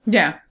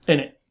Yeah.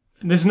 in it.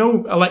 There's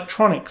no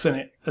electronics in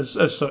it as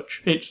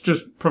such. It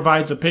just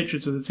provides a picture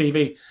to the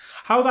TV.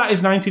 How that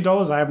is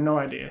 $90, I have no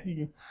idea.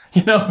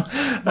 You know?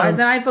 Why is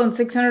an iPhone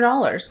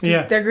 $600?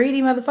 Yeah. They're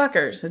greedy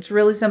motherfuckers. It's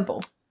really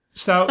simple.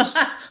 So,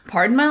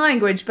 Pardon my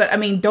language, but I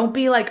mean, don't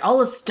be like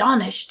all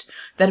astonished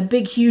that a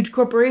big, huge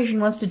corporation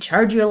wants to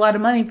charge you a lot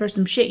of money for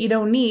some shit you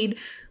don't need,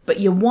 but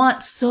you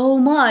want so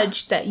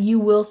much that you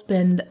will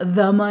spend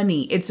the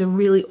money. It's a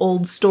really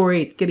old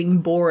story. It's getting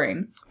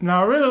boring.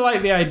 now I really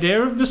like the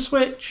idea of the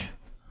Switch.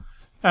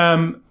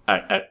 A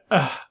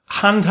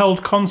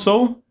handheld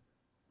console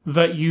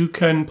that you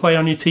can play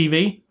on your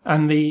TV,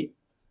 and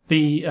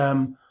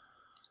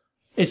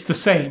it's the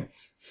same.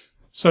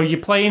 So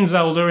you're playing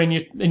Zelda in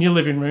your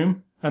living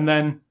room, and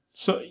then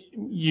so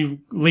you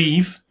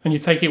leave and you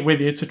take it with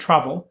you to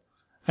travel,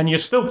 and you're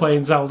still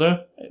playing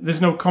Zelda.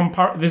 There's no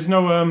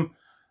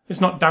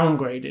it's not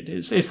downgraded.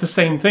 It's the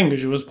same thing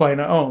as you was playing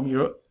at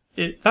home.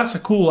 That's a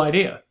cool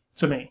idea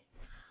to me.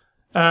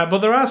 But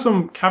there are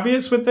some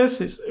caveats with this.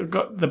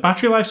 The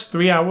battery life's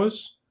 3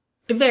 hours.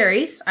 It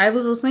varies. I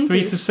was listening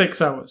 3 to to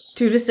 6 hours.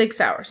 2 to 6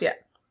 hours, yeah.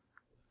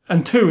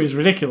 And 2 is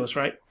ridiculous,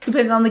 right?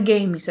 Depends on the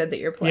game you said that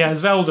you're playing. Yeah,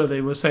 Zelda,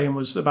 they were saying,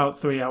 was about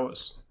 3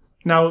 hours.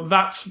 Now,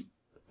 that's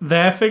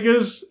their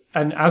figures,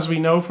 and as we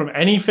know from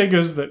any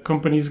figures that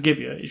companies give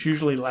you, it's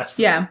usually less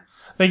than that.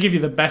 They give you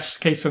the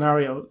best case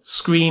scenario.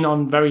 Screen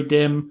on very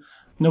dim,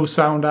 no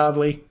sound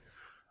hardly.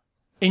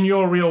 In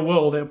your real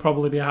world, it'll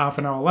probably be a half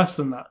an hour less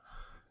than that.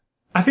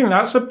 I think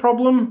that's a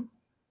problem.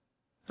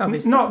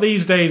 Obviously. Not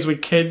these days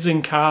with kids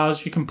in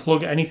cars. You can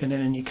plug anything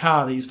in your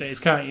car these days,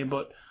 can't you?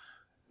 But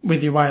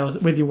with your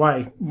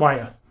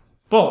wire.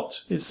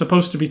 But it's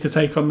supposed to be to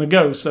take on the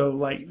go. So,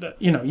 like,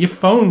 you know, your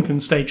phone can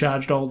stay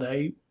charged all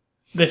day.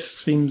 This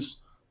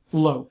seems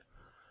low.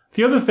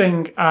 The other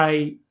thing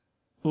I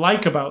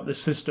like about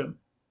this system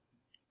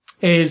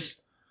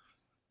is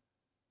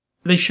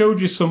they showed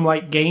you some,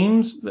 like,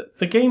 games.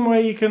 The game where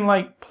you can,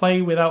 like,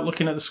 play without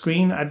looking at the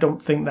screen, I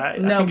don't think that...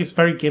 No. I think it's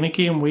very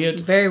gimmicky and weird.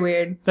 Very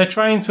weird. They're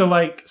trying to,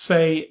 like,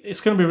 say,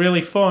 it's going to be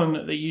really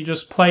fun that you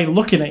just play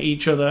looking at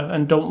each other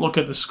and don't look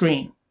at the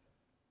screen.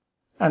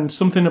 And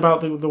something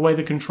about the way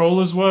the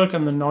controllers work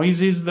and the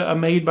noises that are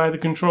made by the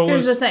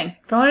controllers. Here's the thing.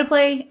 If I want to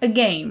play a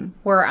game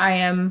where I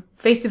am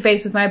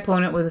face-to-face with my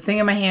opponent with a thing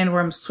in my hand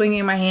where I'm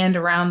swinging my hand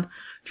around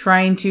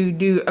trying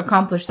to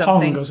accomplish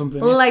something. Pong or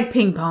something. Like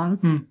ping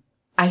pong.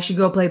 I should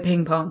go play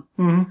ping pong.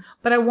 Mm-hmm.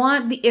 But I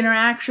want the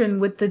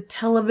interaction with the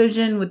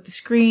television, with the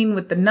screen,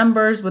 with the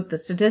numbers, with the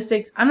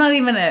statistics. I'm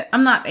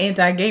not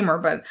anti-gamer,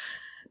 but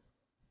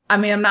I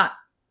mean, I'm not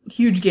a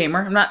huge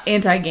gamer. I'm not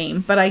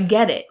anti-game, but I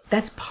get it.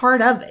 That's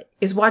part of it,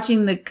 is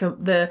watching the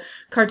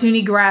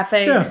cartoony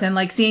graphics and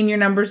like seeing your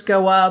numbers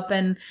go up,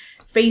 and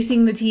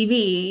facing the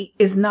TV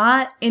is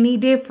not any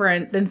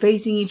different than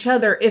facing each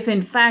other if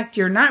in fact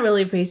you're not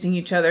really facing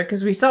each other,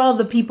 because we saw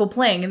the people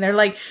playing and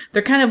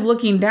they're kind of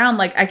looking down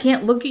like, I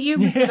can't look at you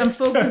because I'm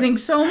focusing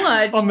so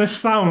much on this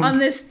sound, on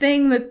this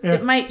thing that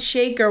it might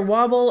shake or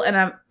wobble,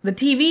 and the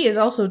TV is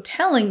also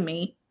telling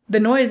me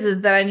the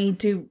noises that I need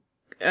to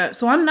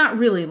so I'm not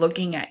really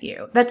looking at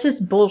you. That's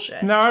just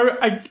bullshit. Now,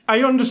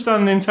 I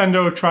understand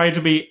Nintendo tried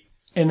to be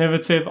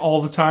innovative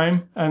all the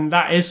time, and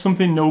that is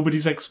something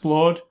nobody's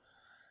explored.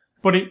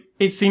 But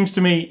it seems to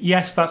me,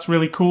 yes, that's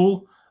really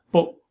cool,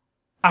 but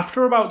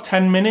after about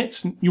 10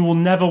 minutes, you will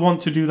never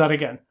want to do that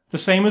again. The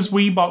same as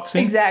Wii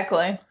Boxing.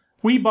 Exactly.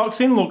 Wii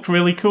Boxing looked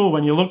really cool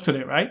when you looked at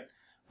it, right?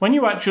 When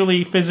you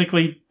actually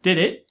physically did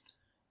it,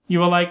 you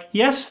were like,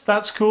 yes,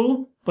 that's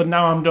cool, but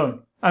now I'm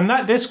done. And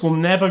that disc will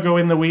never go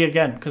in the Wii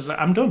again, because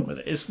I'm done with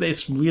it. It's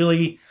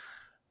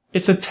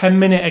a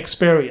 10-minute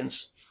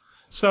experience.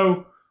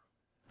 So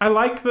I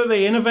like that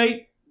they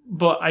innovate,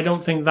 but I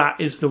don't think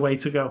that is the way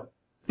to go.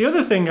 The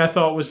other thing I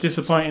thought was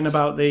disappointing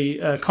about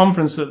the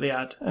conference that they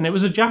had, and it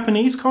was a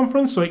Japanese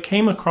conference, so it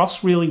came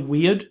across really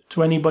weird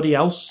to anybody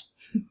else.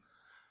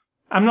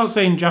 I'm not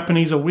saying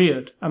Japanese are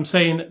weird. I'm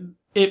saying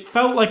it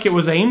felt like it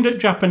was aimed at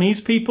Japanese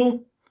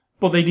people,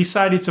 but they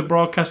decided to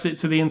broadcast it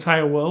to the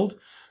entire world.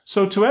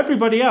 So to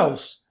everybody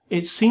else,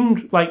 it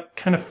seemed like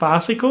kind of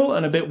farcical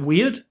and a bit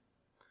weird.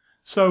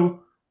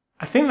 So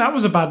I think that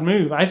was a bad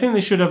move. I think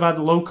they should have had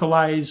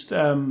localized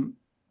a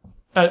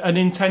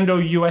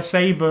Nintendo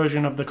USA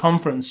version of the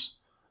conference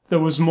that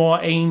was more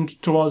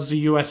aimed towards the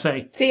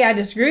USA. See, I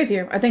disagree with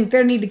you. I think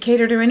they need to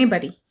cater to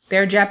anybody.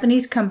 They're a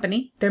Japanese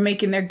company. They're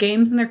making their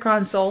games and their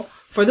console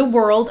for the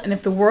world, and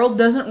if the world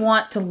doesn't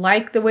want to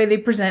like the way they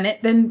present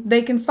it, then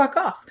they can fuck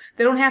off.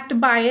 They don't have to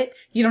buy it.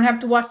 You don't have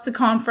to watch the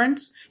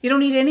conference. You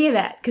don't need any of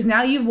that, because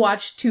now you've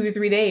watched 2 or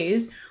 3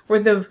 days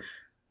worth of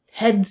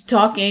heads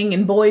talking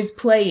and boys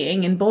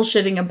playing and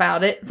bullshitting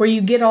about it, where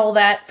you get all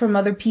that from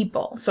other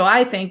people. So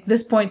I think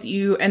this point that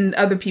you and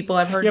other people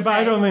I've heard say... Yeah, but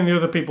I don't think the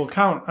other people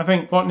count. I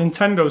think what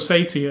Nintendo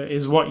say to you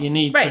is what you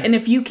need. Right, and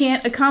if you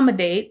can't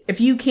accommodate,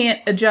 if you can't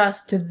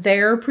adjust to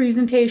their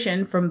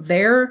presentation from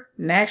their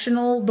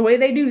national, the way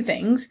they do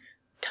things,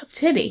 tough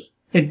titty.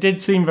 It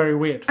did seem very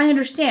weird. I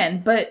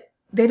understand, but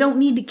they don't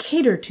need to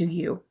cater to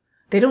you.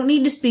 They don't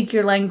need to speak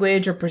your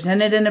language or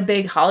present it in a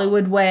big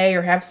Hollywood way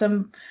or have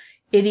some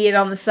idiot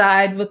on the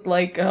side with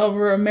like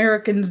however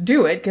Americans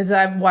do it, because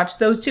I've watched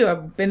those too.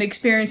 I've been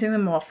experiencing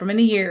them all for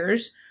many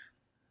years.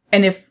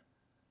 And if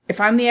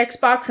I'm the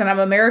Xbox and I'm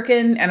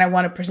American and I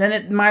want to present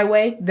it my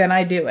way, then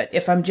I do it.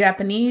 If I'm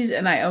Japanese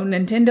and I own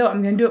Nintendo,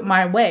 I'm going to do it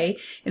my way.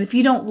 And if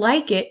you don't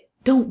like it,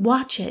 don't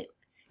watch it.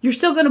 You're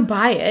still going to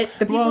buy it.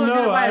 The people who are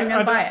going to buy it are going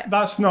to buy it.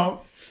 That's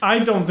not... I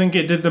don't think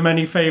it did them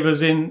any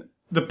favors in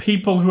the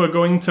people who are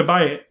going to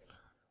buy it.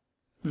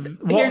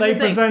 What they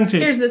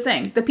presented. Here's the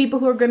thing. The people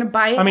who are going to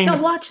buy it,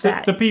 don't watch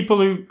that. The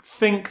people who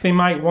think they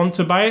might want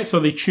to buy it, so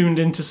they tuned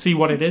in to see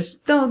what it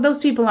is. Those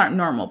people aren't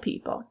normal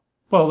people.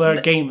 Well, they're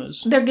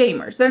gamers. They're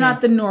gamers. They're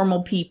not the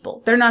normal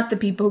people. They're not the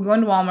people who go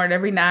into Walmart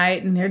every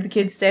night and hear the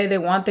kids say they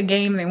want the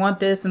game, they want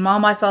this, and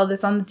Mom, I saw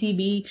this on the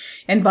TV,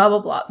 and blah, blah,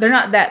 blah. They're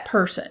not that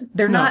person.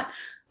 They're not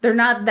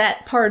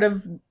that part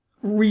of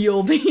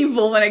real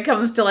people when it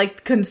comes to,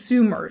 like,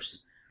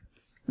 consumers.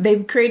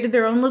 They've created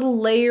their own little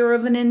layer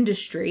of an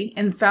industry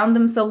and found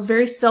themselves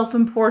very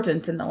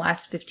self-important in the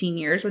last 15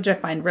 years, which I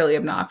find really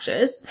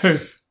obnoxious. Who?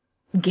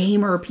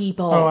 gamer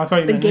people. Oh, I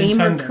thought you the meant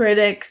gamer Nintendo.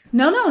 critics.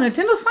 No,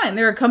 Nintendo's fine.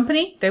 They're a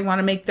company. They want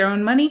to make their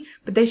own money,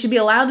 but they should be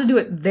allowed to do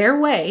it their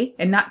way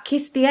and not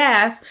kiss the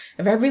ass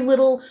of every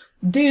little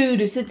dude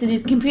who sits at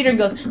his computer and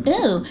goes,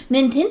 "Oh,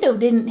 Nintendo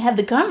didn't have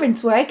the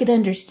conference where I could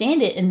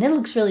understand it, and it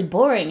looks really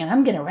boring, and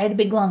I'm going to write a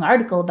big long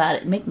article about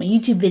it and make my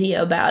YouTube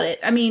video about it."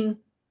 I mean,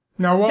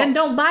 Now what? then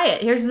don't buy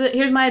it.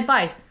 Here's my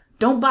advice.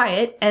 Don't buy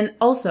it, and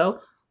also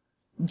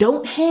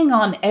don't hang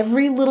on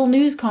every little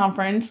news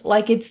conference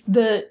like it's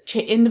the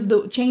end of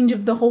the change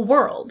of the whole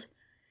world.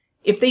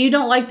 If you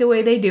don't like the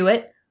way they do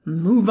it,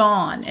 move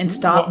on and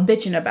stop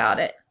bitching about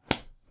it.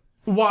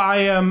 What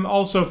I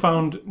also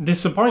found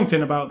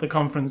disappointing about the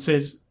conference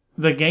is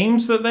the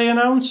games that they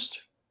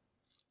announced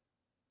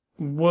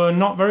were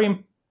not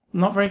very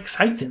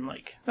exciting.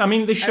 Like, I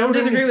mean, they I showed don't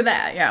disagree with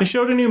that, yeah. they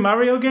showed a new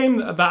Mario game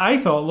that I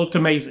thought looked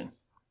amazing,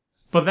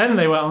 but then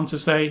they went on to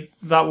say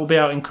that will be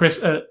out in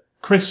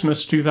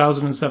Christmas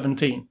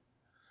 2017.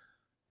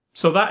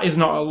 So that is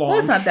not a launch. Well,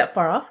 it's not that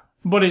far off.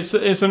 But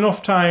it's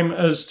enough time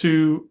as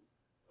to,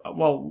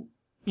 well,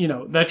 you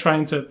know, they're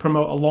trying to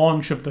promote a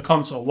launch of the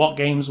console. What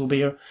games will be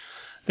here?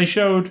 They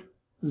showed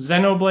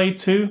Xenoblade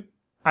 2.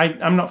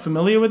 I'm not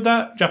familiar with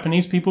that.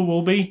 Japanese people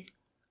will be.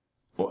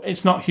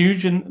 It's not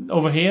huge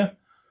over here.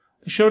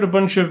 They showed a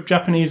bunch of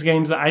Japanese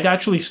games that I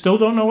actually still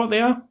don't know what they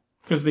are,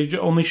 because they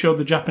only showed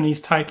the Japanese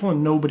title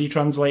and nobody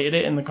translated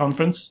it in the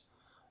conference.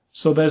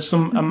 So there's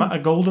a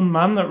golden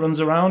man that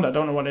runs around. I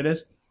don't know what it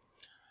is.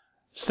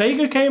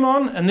 Sega came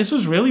on, and this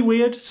was really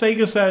weird.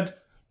 Sega said,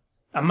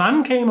 a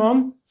man came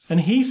on,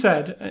 and he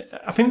said,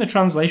 I think the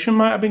translation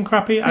might have been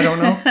crappy, I don't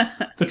know.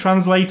 The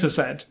translator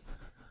said,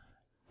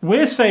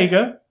 "We're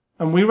Sega,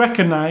 and we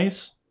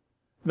recognize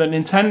that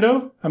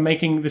Nintendo are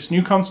making this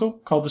new console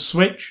called the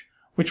Switch,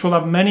 which will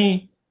have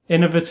many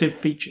innovative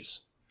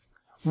features.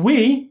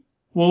 We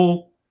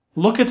will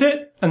look at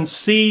it and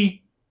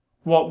see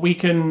what we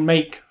can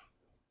make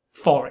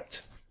for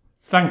it.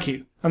 Thank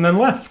you." And then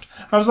left.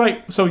 I was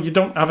like, so you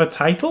don't have a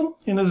title?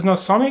 You know, there's no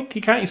Sonic?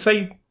 Can't you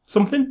say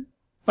something?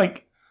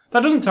 Like,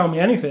 that doesn't tell me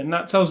anything.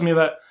 That tells me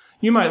that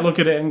you might look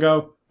at it and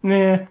go,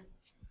 nah,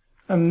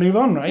 and move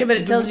on, right? Yeah, but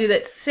it tells you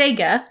that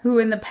Sega, who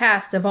in the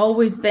past have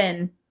always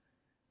been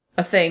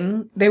a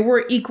thing, they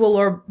were equal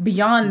or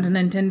beyond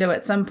Nintendo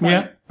at some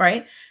point,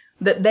 right?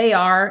 That they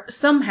are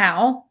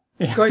somehow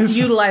going to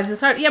utilize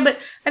this art. Yeah, but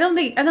I don't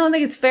think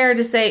it's fair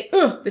to say,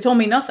 "Ugh, they told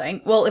me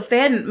nothing." Well, if they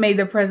hadn't made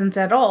their presence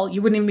at all,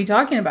 you wouldn't even be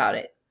talking about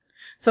it.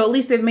 So at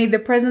least they've made their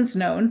presence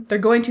known. They're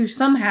going to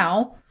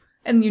somehow,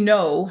 and you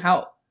know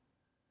how,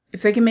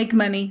 if they can make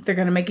money, they're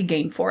going to make a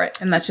game for it.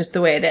 And that's just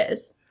the way it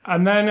is.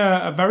 And then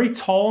a very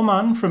tall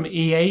man from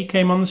EA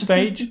came on the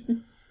stage,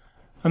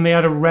 and they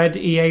had a red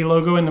EA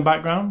logo in the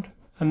background,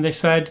 and they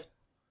said,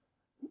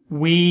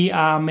 "We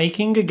are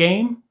making a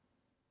game."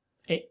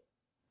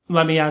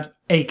 Let me add,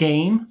 a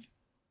game.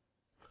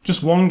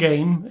 Just one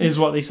game is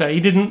what they said. He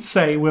didn't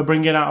say we're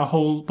bringing out a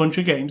whole bunch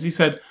of games. He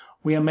said,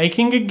 "We are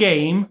making a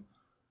game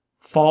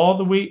for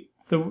the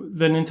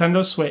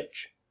Nintendo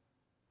Switch."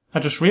 I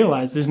just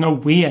realized there's no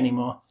Wii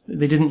anymore.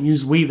 They didn't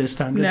use Wii this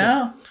time, did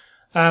No.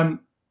 they?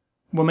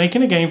 We're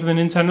making a game for the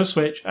Nintendo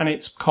Switch, and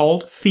it's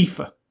called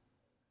FIFA.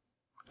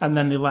 And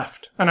then they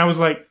left. And I was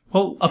like,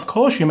 well, of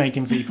course you're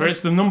making FIFA.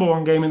 It's the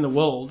 #1 game in the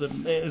world.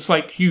 And it's,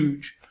 like,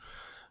 huge.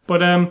 But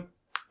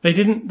they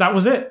didn't... That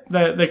was it.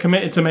 They're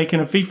committed to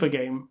making a FIFA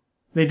game.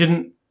 They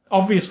didn't...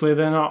 Obviously,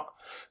 they're not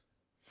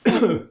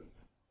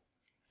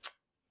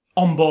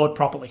on board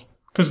properly.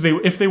 Because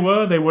if they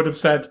were, they would have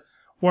said,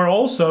 we're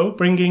also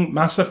bringing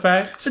Mass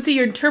Effect. But see,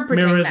 you're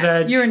interpreting Mirror's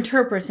that. Edge. You're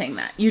interpreting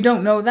that. You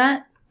don't know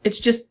that. It's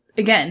just,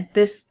 again,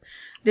 this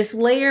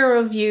layer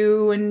of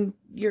you and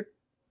your...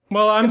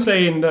 Well, I'm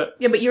saying that...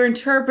 Yeah, but you're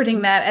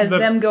interpreting that as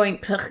them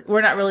going,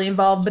 we're not really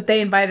involved, but they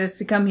invited us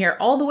to come here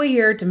all the way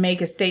here to make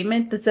a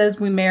statement that says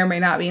we may or may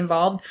not be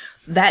involved.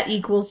 That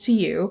equals to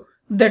you.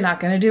 They're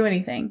not going to do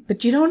anything.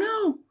 But you don't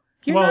know.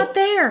 You're not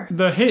there.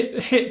 The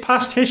hit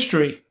past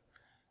history,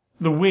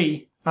 the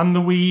Wii and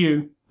the Wii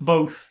U,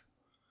 both.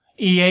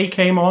 EA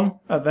came on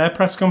at their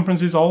press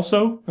conferences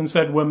also and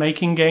said, we're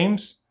making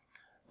games.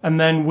 And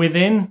then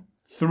within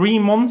 3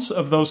 months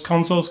of those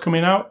consoles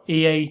coming out,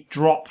 EA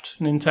dropped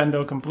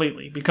Nintendo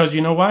completely. Because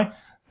you know why?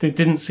 They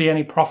didn't see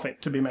any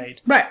profit to be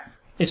made. Right.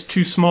 It's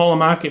too small a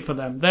market for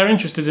them. They're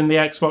interested in the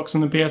Xbox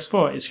and the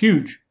PS4. It's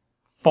huge.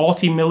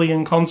 40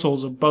 million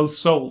consoles have both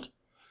sold.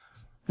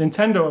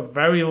 Nintendo are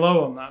very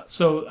low on that.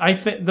 So I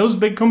think those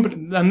big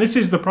companies, and this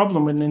is the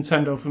problem with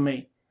Nintendo for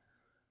me.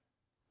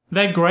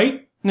 They're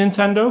great,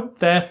 Nintendo.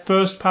 Their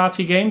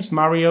first-party games,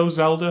 Mario,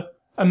 Zelda,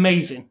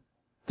 amazing.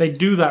 They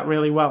do that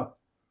really well.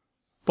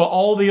 But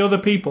all the other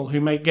people who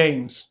make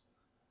games,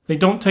 they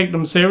don't take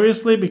them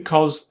seriously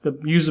because the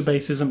user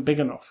base isn't big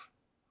enough.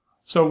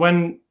 So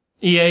when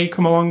EA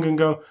come along and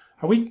go,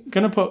 are we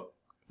going to put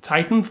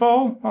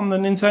Titanfall on the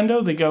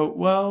Nintendo? They go,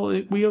 well,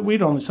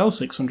 we'd only sell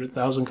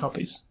 600,000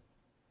 copies.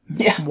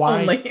 Yeah,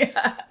 Why? only.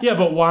 Yeah,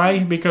 but why?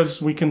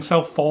 Because we can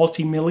sell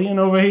 40 million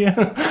over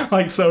here?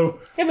 So...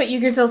 Yeah, but you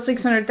can sell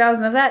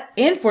 600,000 of that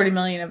and 40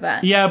 million of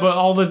that. Yeah, but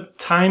all the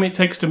time it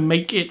takes to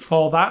make it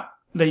for that,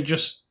 they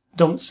just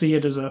don't see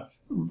it as a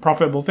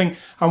profitable thing.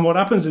 And what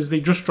happens is they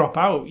just drop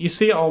out. You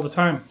see it all the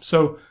time.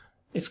 So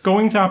it's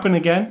going to happen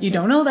again. You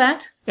don't know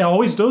that. It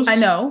always does. I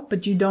know,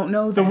 but you don't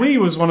know that. The Wii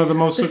was one of the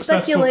most The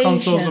successful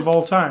consoles speculation. of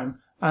all time,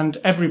 and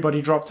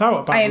everybody dropped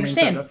out about I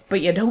understand, Nintendo.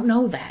 but you don't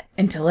know that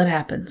until it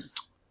happens.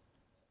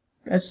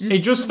 That's just, It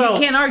just felt...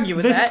 you can't argue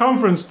with this that.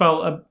 conference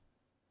felt...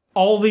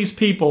 all these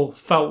people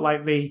felt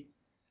like they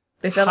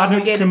They felt hadn't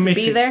obligated to be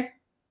committed. there,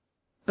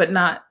 but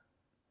not.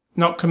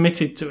 not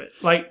committed to it.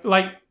 Like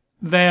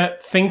they're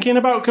thinking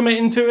about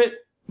committing to it,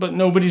 but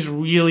nobody's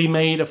really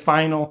made a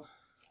final...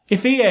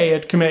 If EA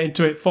had committed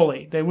to it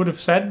fully, they would have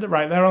said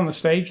right there on the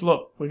stage,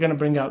 look, we're going to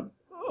bring out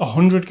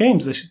 100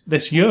 games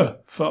this year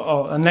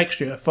or next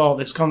year for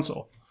this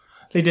console.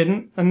 They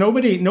didn't, and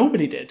nobody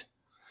did,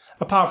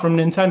 apart from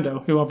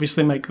Nintendo, who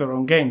obviously make their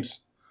own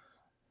games.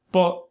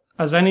 But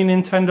as any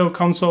Nintendo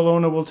console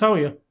owner will tell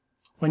you,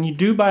 when you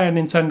do buy a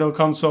Nintendo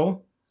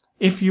console,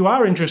 if you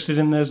are interested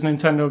in those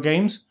Nintendo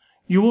games,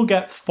 you will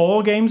get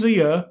 4 games a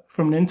year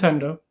from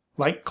Nintendo,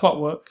 like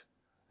clockwork,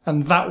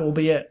 and that will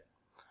be it.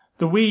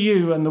 The Wii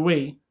U and the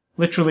Wii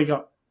literally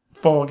got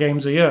 4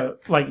 games a year.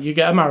 Like, you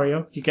get a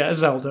Mario, you get a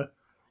Zelda,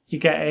 you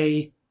get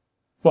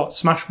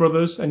Smash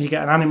Brothers, and you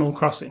get an Animal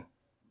Crossing.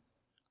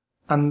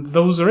 And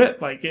those are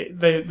it. Like,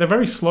 they're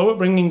very slow at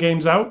bringing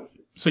games out,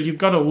 so you've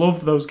got to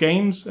love those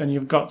games, and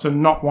you've got to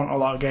not want a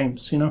lot of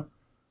games, you know?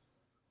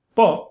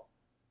 But,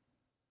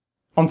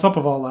 on top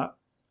of all that,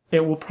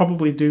 it will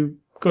probably do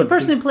good. The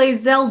person who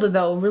plays Zelda,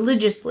 though,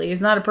 religiously,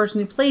 is not a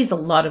person who plays a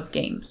lot of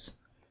games.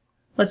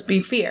 Let's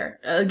be fair.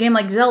 A game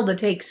like Zelda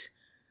takes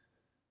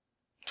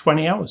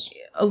 20 hours.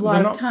 a lot They're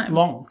of not time.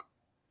 long.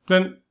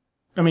 Then,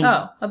 I mean...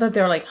 Oh, I thought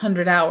they were like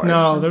 100 hours.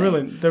 No, or they're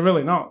something.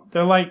 really not.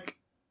 They're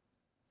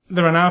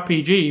an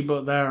RPG,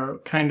 but they're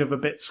kind of a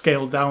bit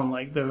scaled down.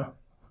 Like, they're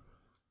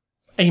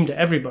aimed at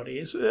everybody.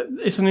 It's a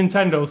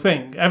Nintendo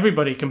thing.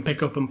 Everybody can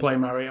pick up and play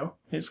Mario.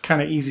 It's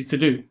kind of easy to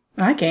do.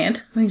 I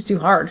can't. I think it's too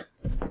hard.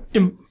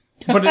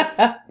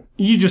 But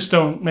you just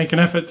don't make an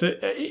effort to...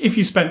 If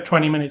you spent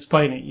 20 minutes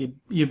playing it,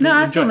 you'd No,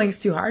 I enjoy still it. think it's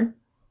too hard.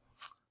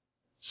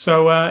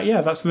 So,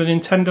 that's the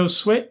Nintendo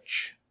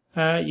Switch.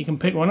 You can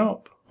pick one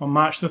up on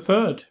March the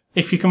 3rd.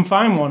 If you can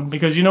find one,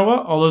 because you know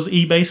what? All those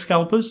eBay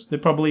scalpers, they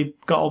probably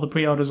got all the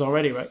pre-orders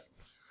already, right?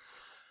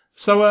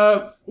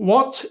 So,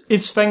 what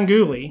is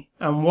Svengoolie,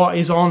 and what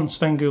is on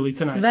Svengoolie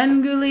tonight?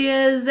 Svengoolie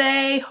is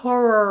a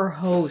horror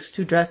host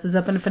who dresses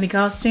up in a funny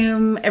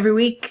costume every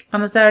week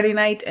on a Saturday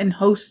night and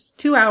hosts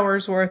 2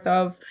 hours worth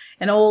of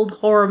an old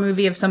horror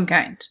movie of some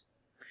kind.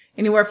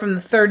 Anywhere from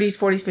the 30s,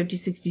 40s,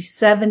 50s, 60s,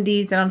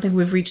 70s. I don't think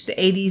we've reached the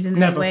 80s in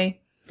Never. any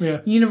way.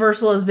 Yeah.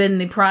 Universal has been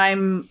the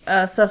prime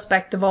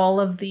suspect of all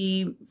of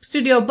the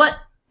studio, but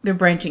they're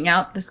branching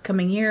out this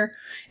coming year.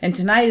 And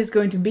tonight is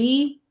going to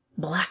be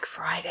Black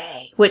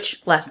Friday,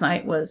 which last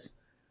night was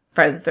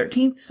Friday the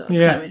 13th, so it's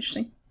kind of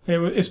interesting.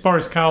 It's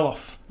Boris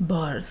Karloff,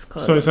 Boris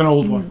Karloff. so it's an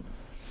old one.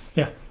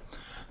 Yeah.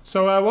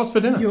 So what's for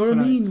dinner You're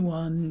tonight? a mean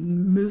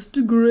one,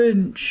 Mr.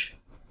 Grinch.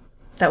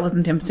 That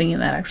wasn't him singing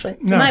that, actually.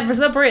 No. Tonight for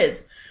supper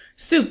is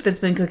soup that's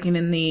been cooking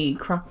in the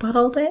crock pot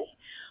all day,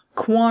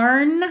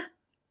 Quorn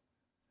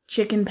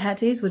chicken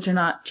patties, which are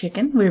not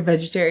chicken. We're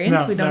vegetarians.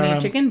 No, we don't they're,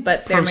 eat chicken,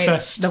 but they're made.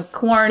 processed The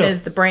Quorn stuff.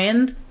 is the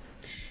brand.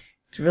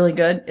 It's really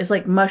good. It's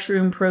like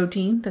mushroom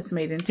protein that's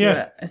made into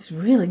Yeah. it. It's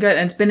really good.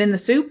 And it's been in the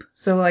soup.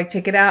 So, like,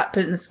 take it out,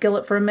 put it in the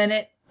skillet for a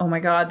minute. Oh my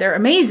God, they're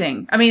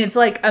amazing. I mean, it's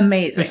like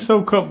amazing. They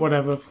soak up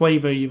whatever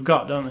flavour you've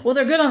got, don't they? Well,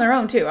 they're good on their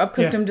own too. I've cooked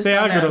Yeah, them just they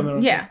on are their good own. on their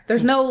own. Yeah,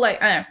 there's no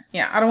like, I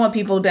don't want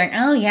people to be like,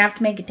 oh, you have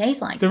to make it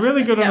taste like. They're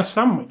really good on No. a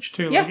sandwich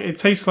too. Yeah. Like, it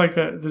tastes like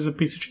there's a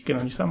piece of chicken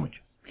on your sandwich.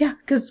 Yeah,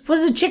 because what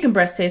does a chicken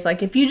breast taste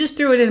like? If you just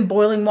threw it in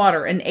boiling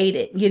water and ate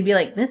it, you'd be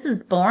like, this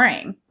is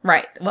boring.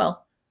 Right.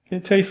 Well,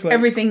 It tastes like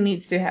everything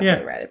needs to have Yeah.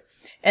 flavor added.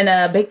 And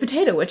a baked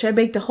potato, which I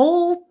baked a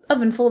whole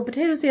oven full of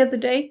potatoes the other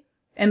day.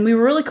 And we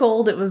were really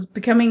cold. It was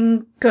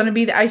going to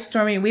be the ice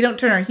stormy. We don't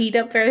turn our heat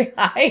up very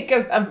high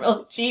because I'm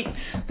really cheap.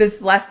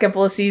 This last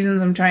couple of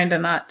seasons, I'm trying to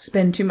not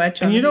spend too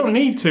much on And you don't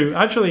heating. need to.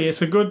 Actually,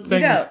 it's a good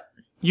thing. You don't.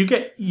 You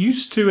get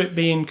used to it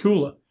being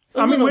cooler.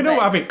 I mean, little we don't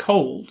bit. have it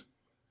cold.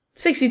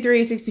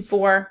 63,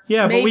 64.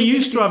 Yeah, but we maybe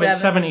used to have it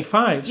 67.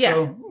 75. So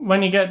Yeah.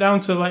 when you get down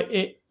to like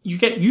it, you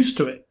get used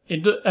to it.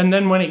 And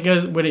then when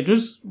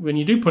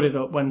you do put it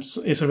up,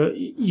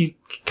 you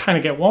kind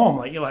of get warm.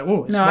 Like you're like,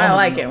 whoa, it's No, warmer I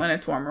like than it when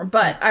it's warmer.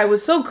 But I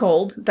was so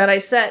cold that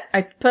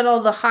I put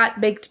all the hot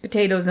baked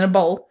potatoes in a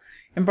bowl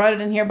and brought it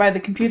in here by the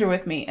computer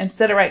with me and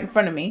set it right in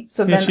front of me.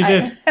 So Yes, then you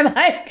did. And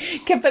I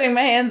kept putting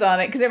my hands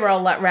on it because they were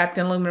all wrapped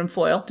in aluminum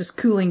foil, just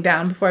cooling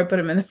down before I put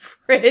them in the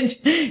fridge.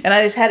 And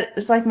I just had it,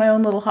 it's like my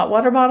own little hot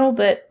water bottle,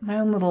 but my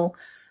own little,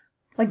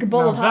 like a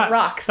bowl of hot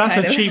rocks. That's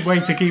kind a of. cheap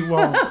way to keep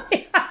warm.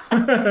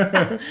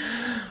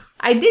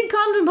 I did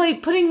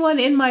contemplate putting one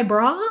in my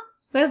bra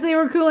as they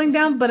were cooling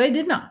down, but I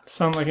did not.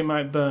 Sound like it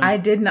might burn. I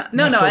did not.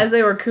 No, Metal. as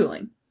they were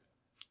cooling.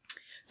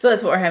 So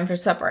that's what we're having for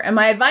supper. And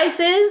my advice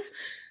is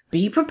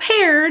be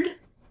prepared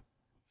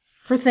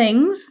for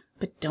things,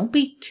 but don't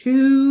be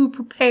too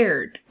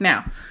prepared.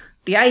 Now,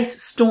 the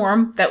ice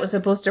storm that was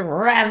supposed to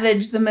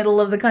ravage the middle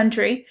of the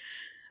country.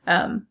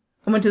 I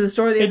went to the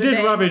store the other day.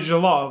 It did ravage a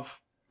lot of.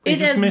 It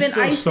has been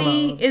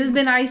icy. It has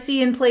been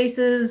icy in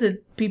places,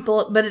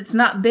 but it's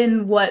not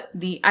been what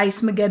the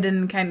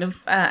Ice-mageddon kind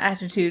of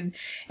attitude.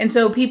 And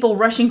so people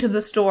rushing to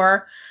the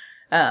store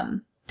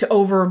to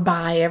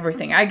overbuy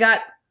everything. I go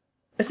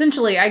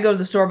to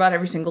the store about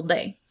every single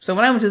day. So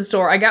when I went to the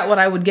store, I got what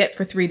I would get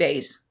for 3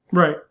 days.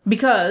 Right.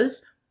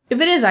 Because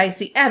if it is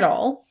icy at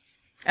all,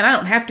 and I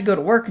don't have to go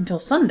to work until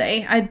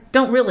Sunday, I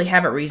don't really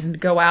have a reason to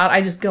go out.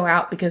 I just go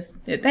out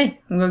because, hey,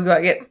 I'm going to go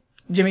get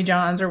Jimmy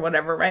John's or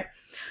whatever, right?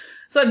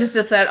 So I just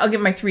decided I'll get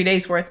my 3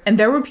 days worth. And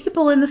there were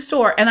people in the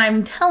store, and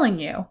I'm telling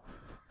you,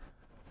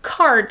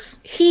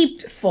 carts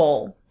heaped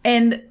full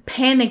and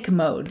panic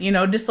mode,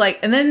 just like,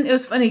 and then it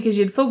was funny because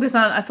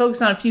I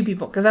focused on a few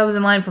people because I was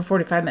in line for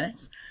 45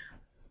 minutes.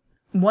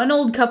 One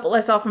old couple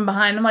I saw from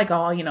behind, I'm like,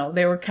 oh,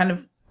 they were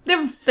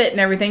fit and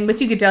everything, but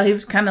you could tell he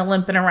was kind of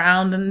limping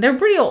around, and they're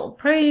pretty old,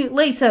 probably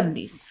late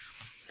 70s.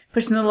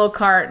 Pushing the little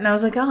cart, and I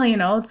was like,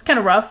 it's kind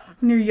of rough.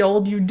 When you're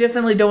old, you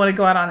definitely don't want to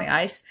go out on the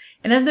ice.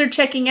 And as they're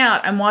checking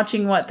out, I'm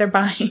watching what they're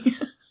buying.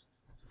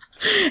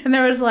 And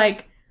there was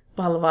like,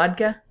 bottle of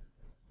vodka,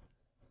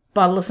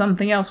 bottle of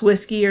something else,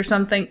 whiskey or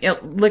something,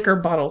 liquor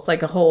bottles,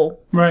 like a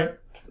whole. Right.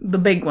 The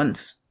big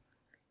ones.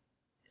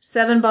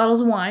 7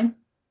 bottles of wine,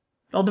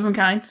 all different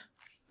kinds.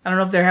 I don't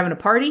know if they're having a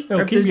party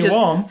or if they're just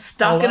warm.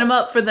 stocking them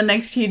up for the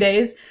next few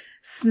days.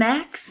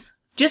 Snacks.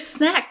 Just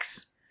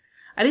snacks.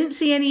 I didn't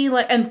see any,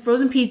 and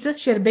frozen pizza.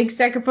 She had a big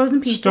stack of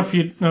frozen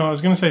pizzas. I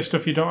was going to say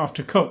stuff you don't have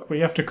to cook, but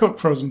you have to cook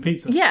frozen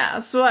pizza. Yeah,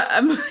 so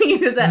I'm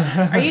thinking,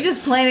 are you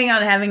just planning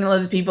on having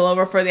loads of people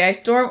over for the ice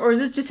storm, or is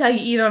this just how you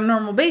eat on a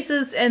normal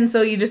basis, and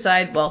so you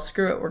decide, well,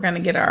 screw it, we're going to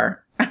get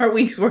our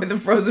week's worth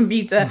of frozen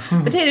pizza,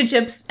 potato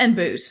chips, and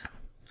booze.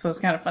 So it's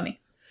kind of funny.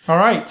 All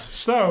right,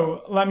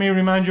 so let me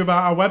remind you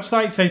about our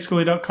websites,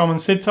 ascully.com and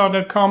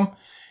sidtalk.com.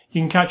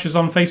 You can catch us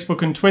on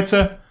Facebook and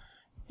Twitter.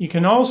 You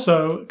can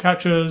also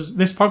catch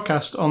this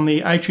podcast on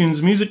the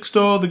iTunes Music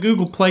Store, the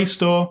Google Play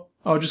Store,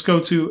 or just go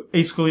to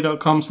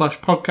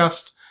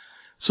ascully.com/podcast,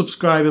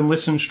 subscribe and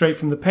listen straight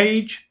from the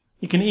page.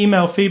 You can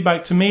email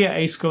feedback to me at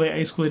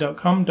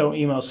ascully@ascully.com. Don't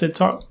email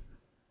SidTalk.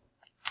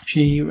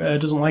 She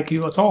doesn't like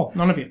you at all.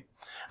 None of you.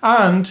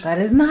 And that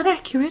is not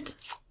accurate.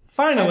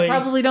 Finally, I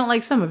probably don't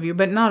like some of you,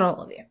 but not all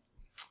of you.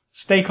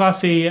 Stay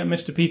classy,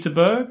 Mr. Peter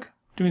Berg.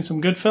 Doing some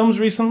good films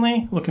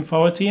recently. Looking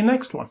forward to your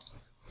next one.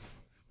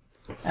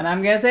 And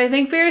I'm going to say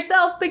think for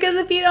yourself, because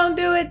if you don't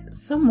do it,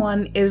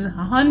 someone is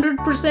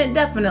 100%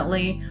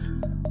 definitely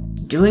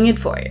doing it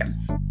for you.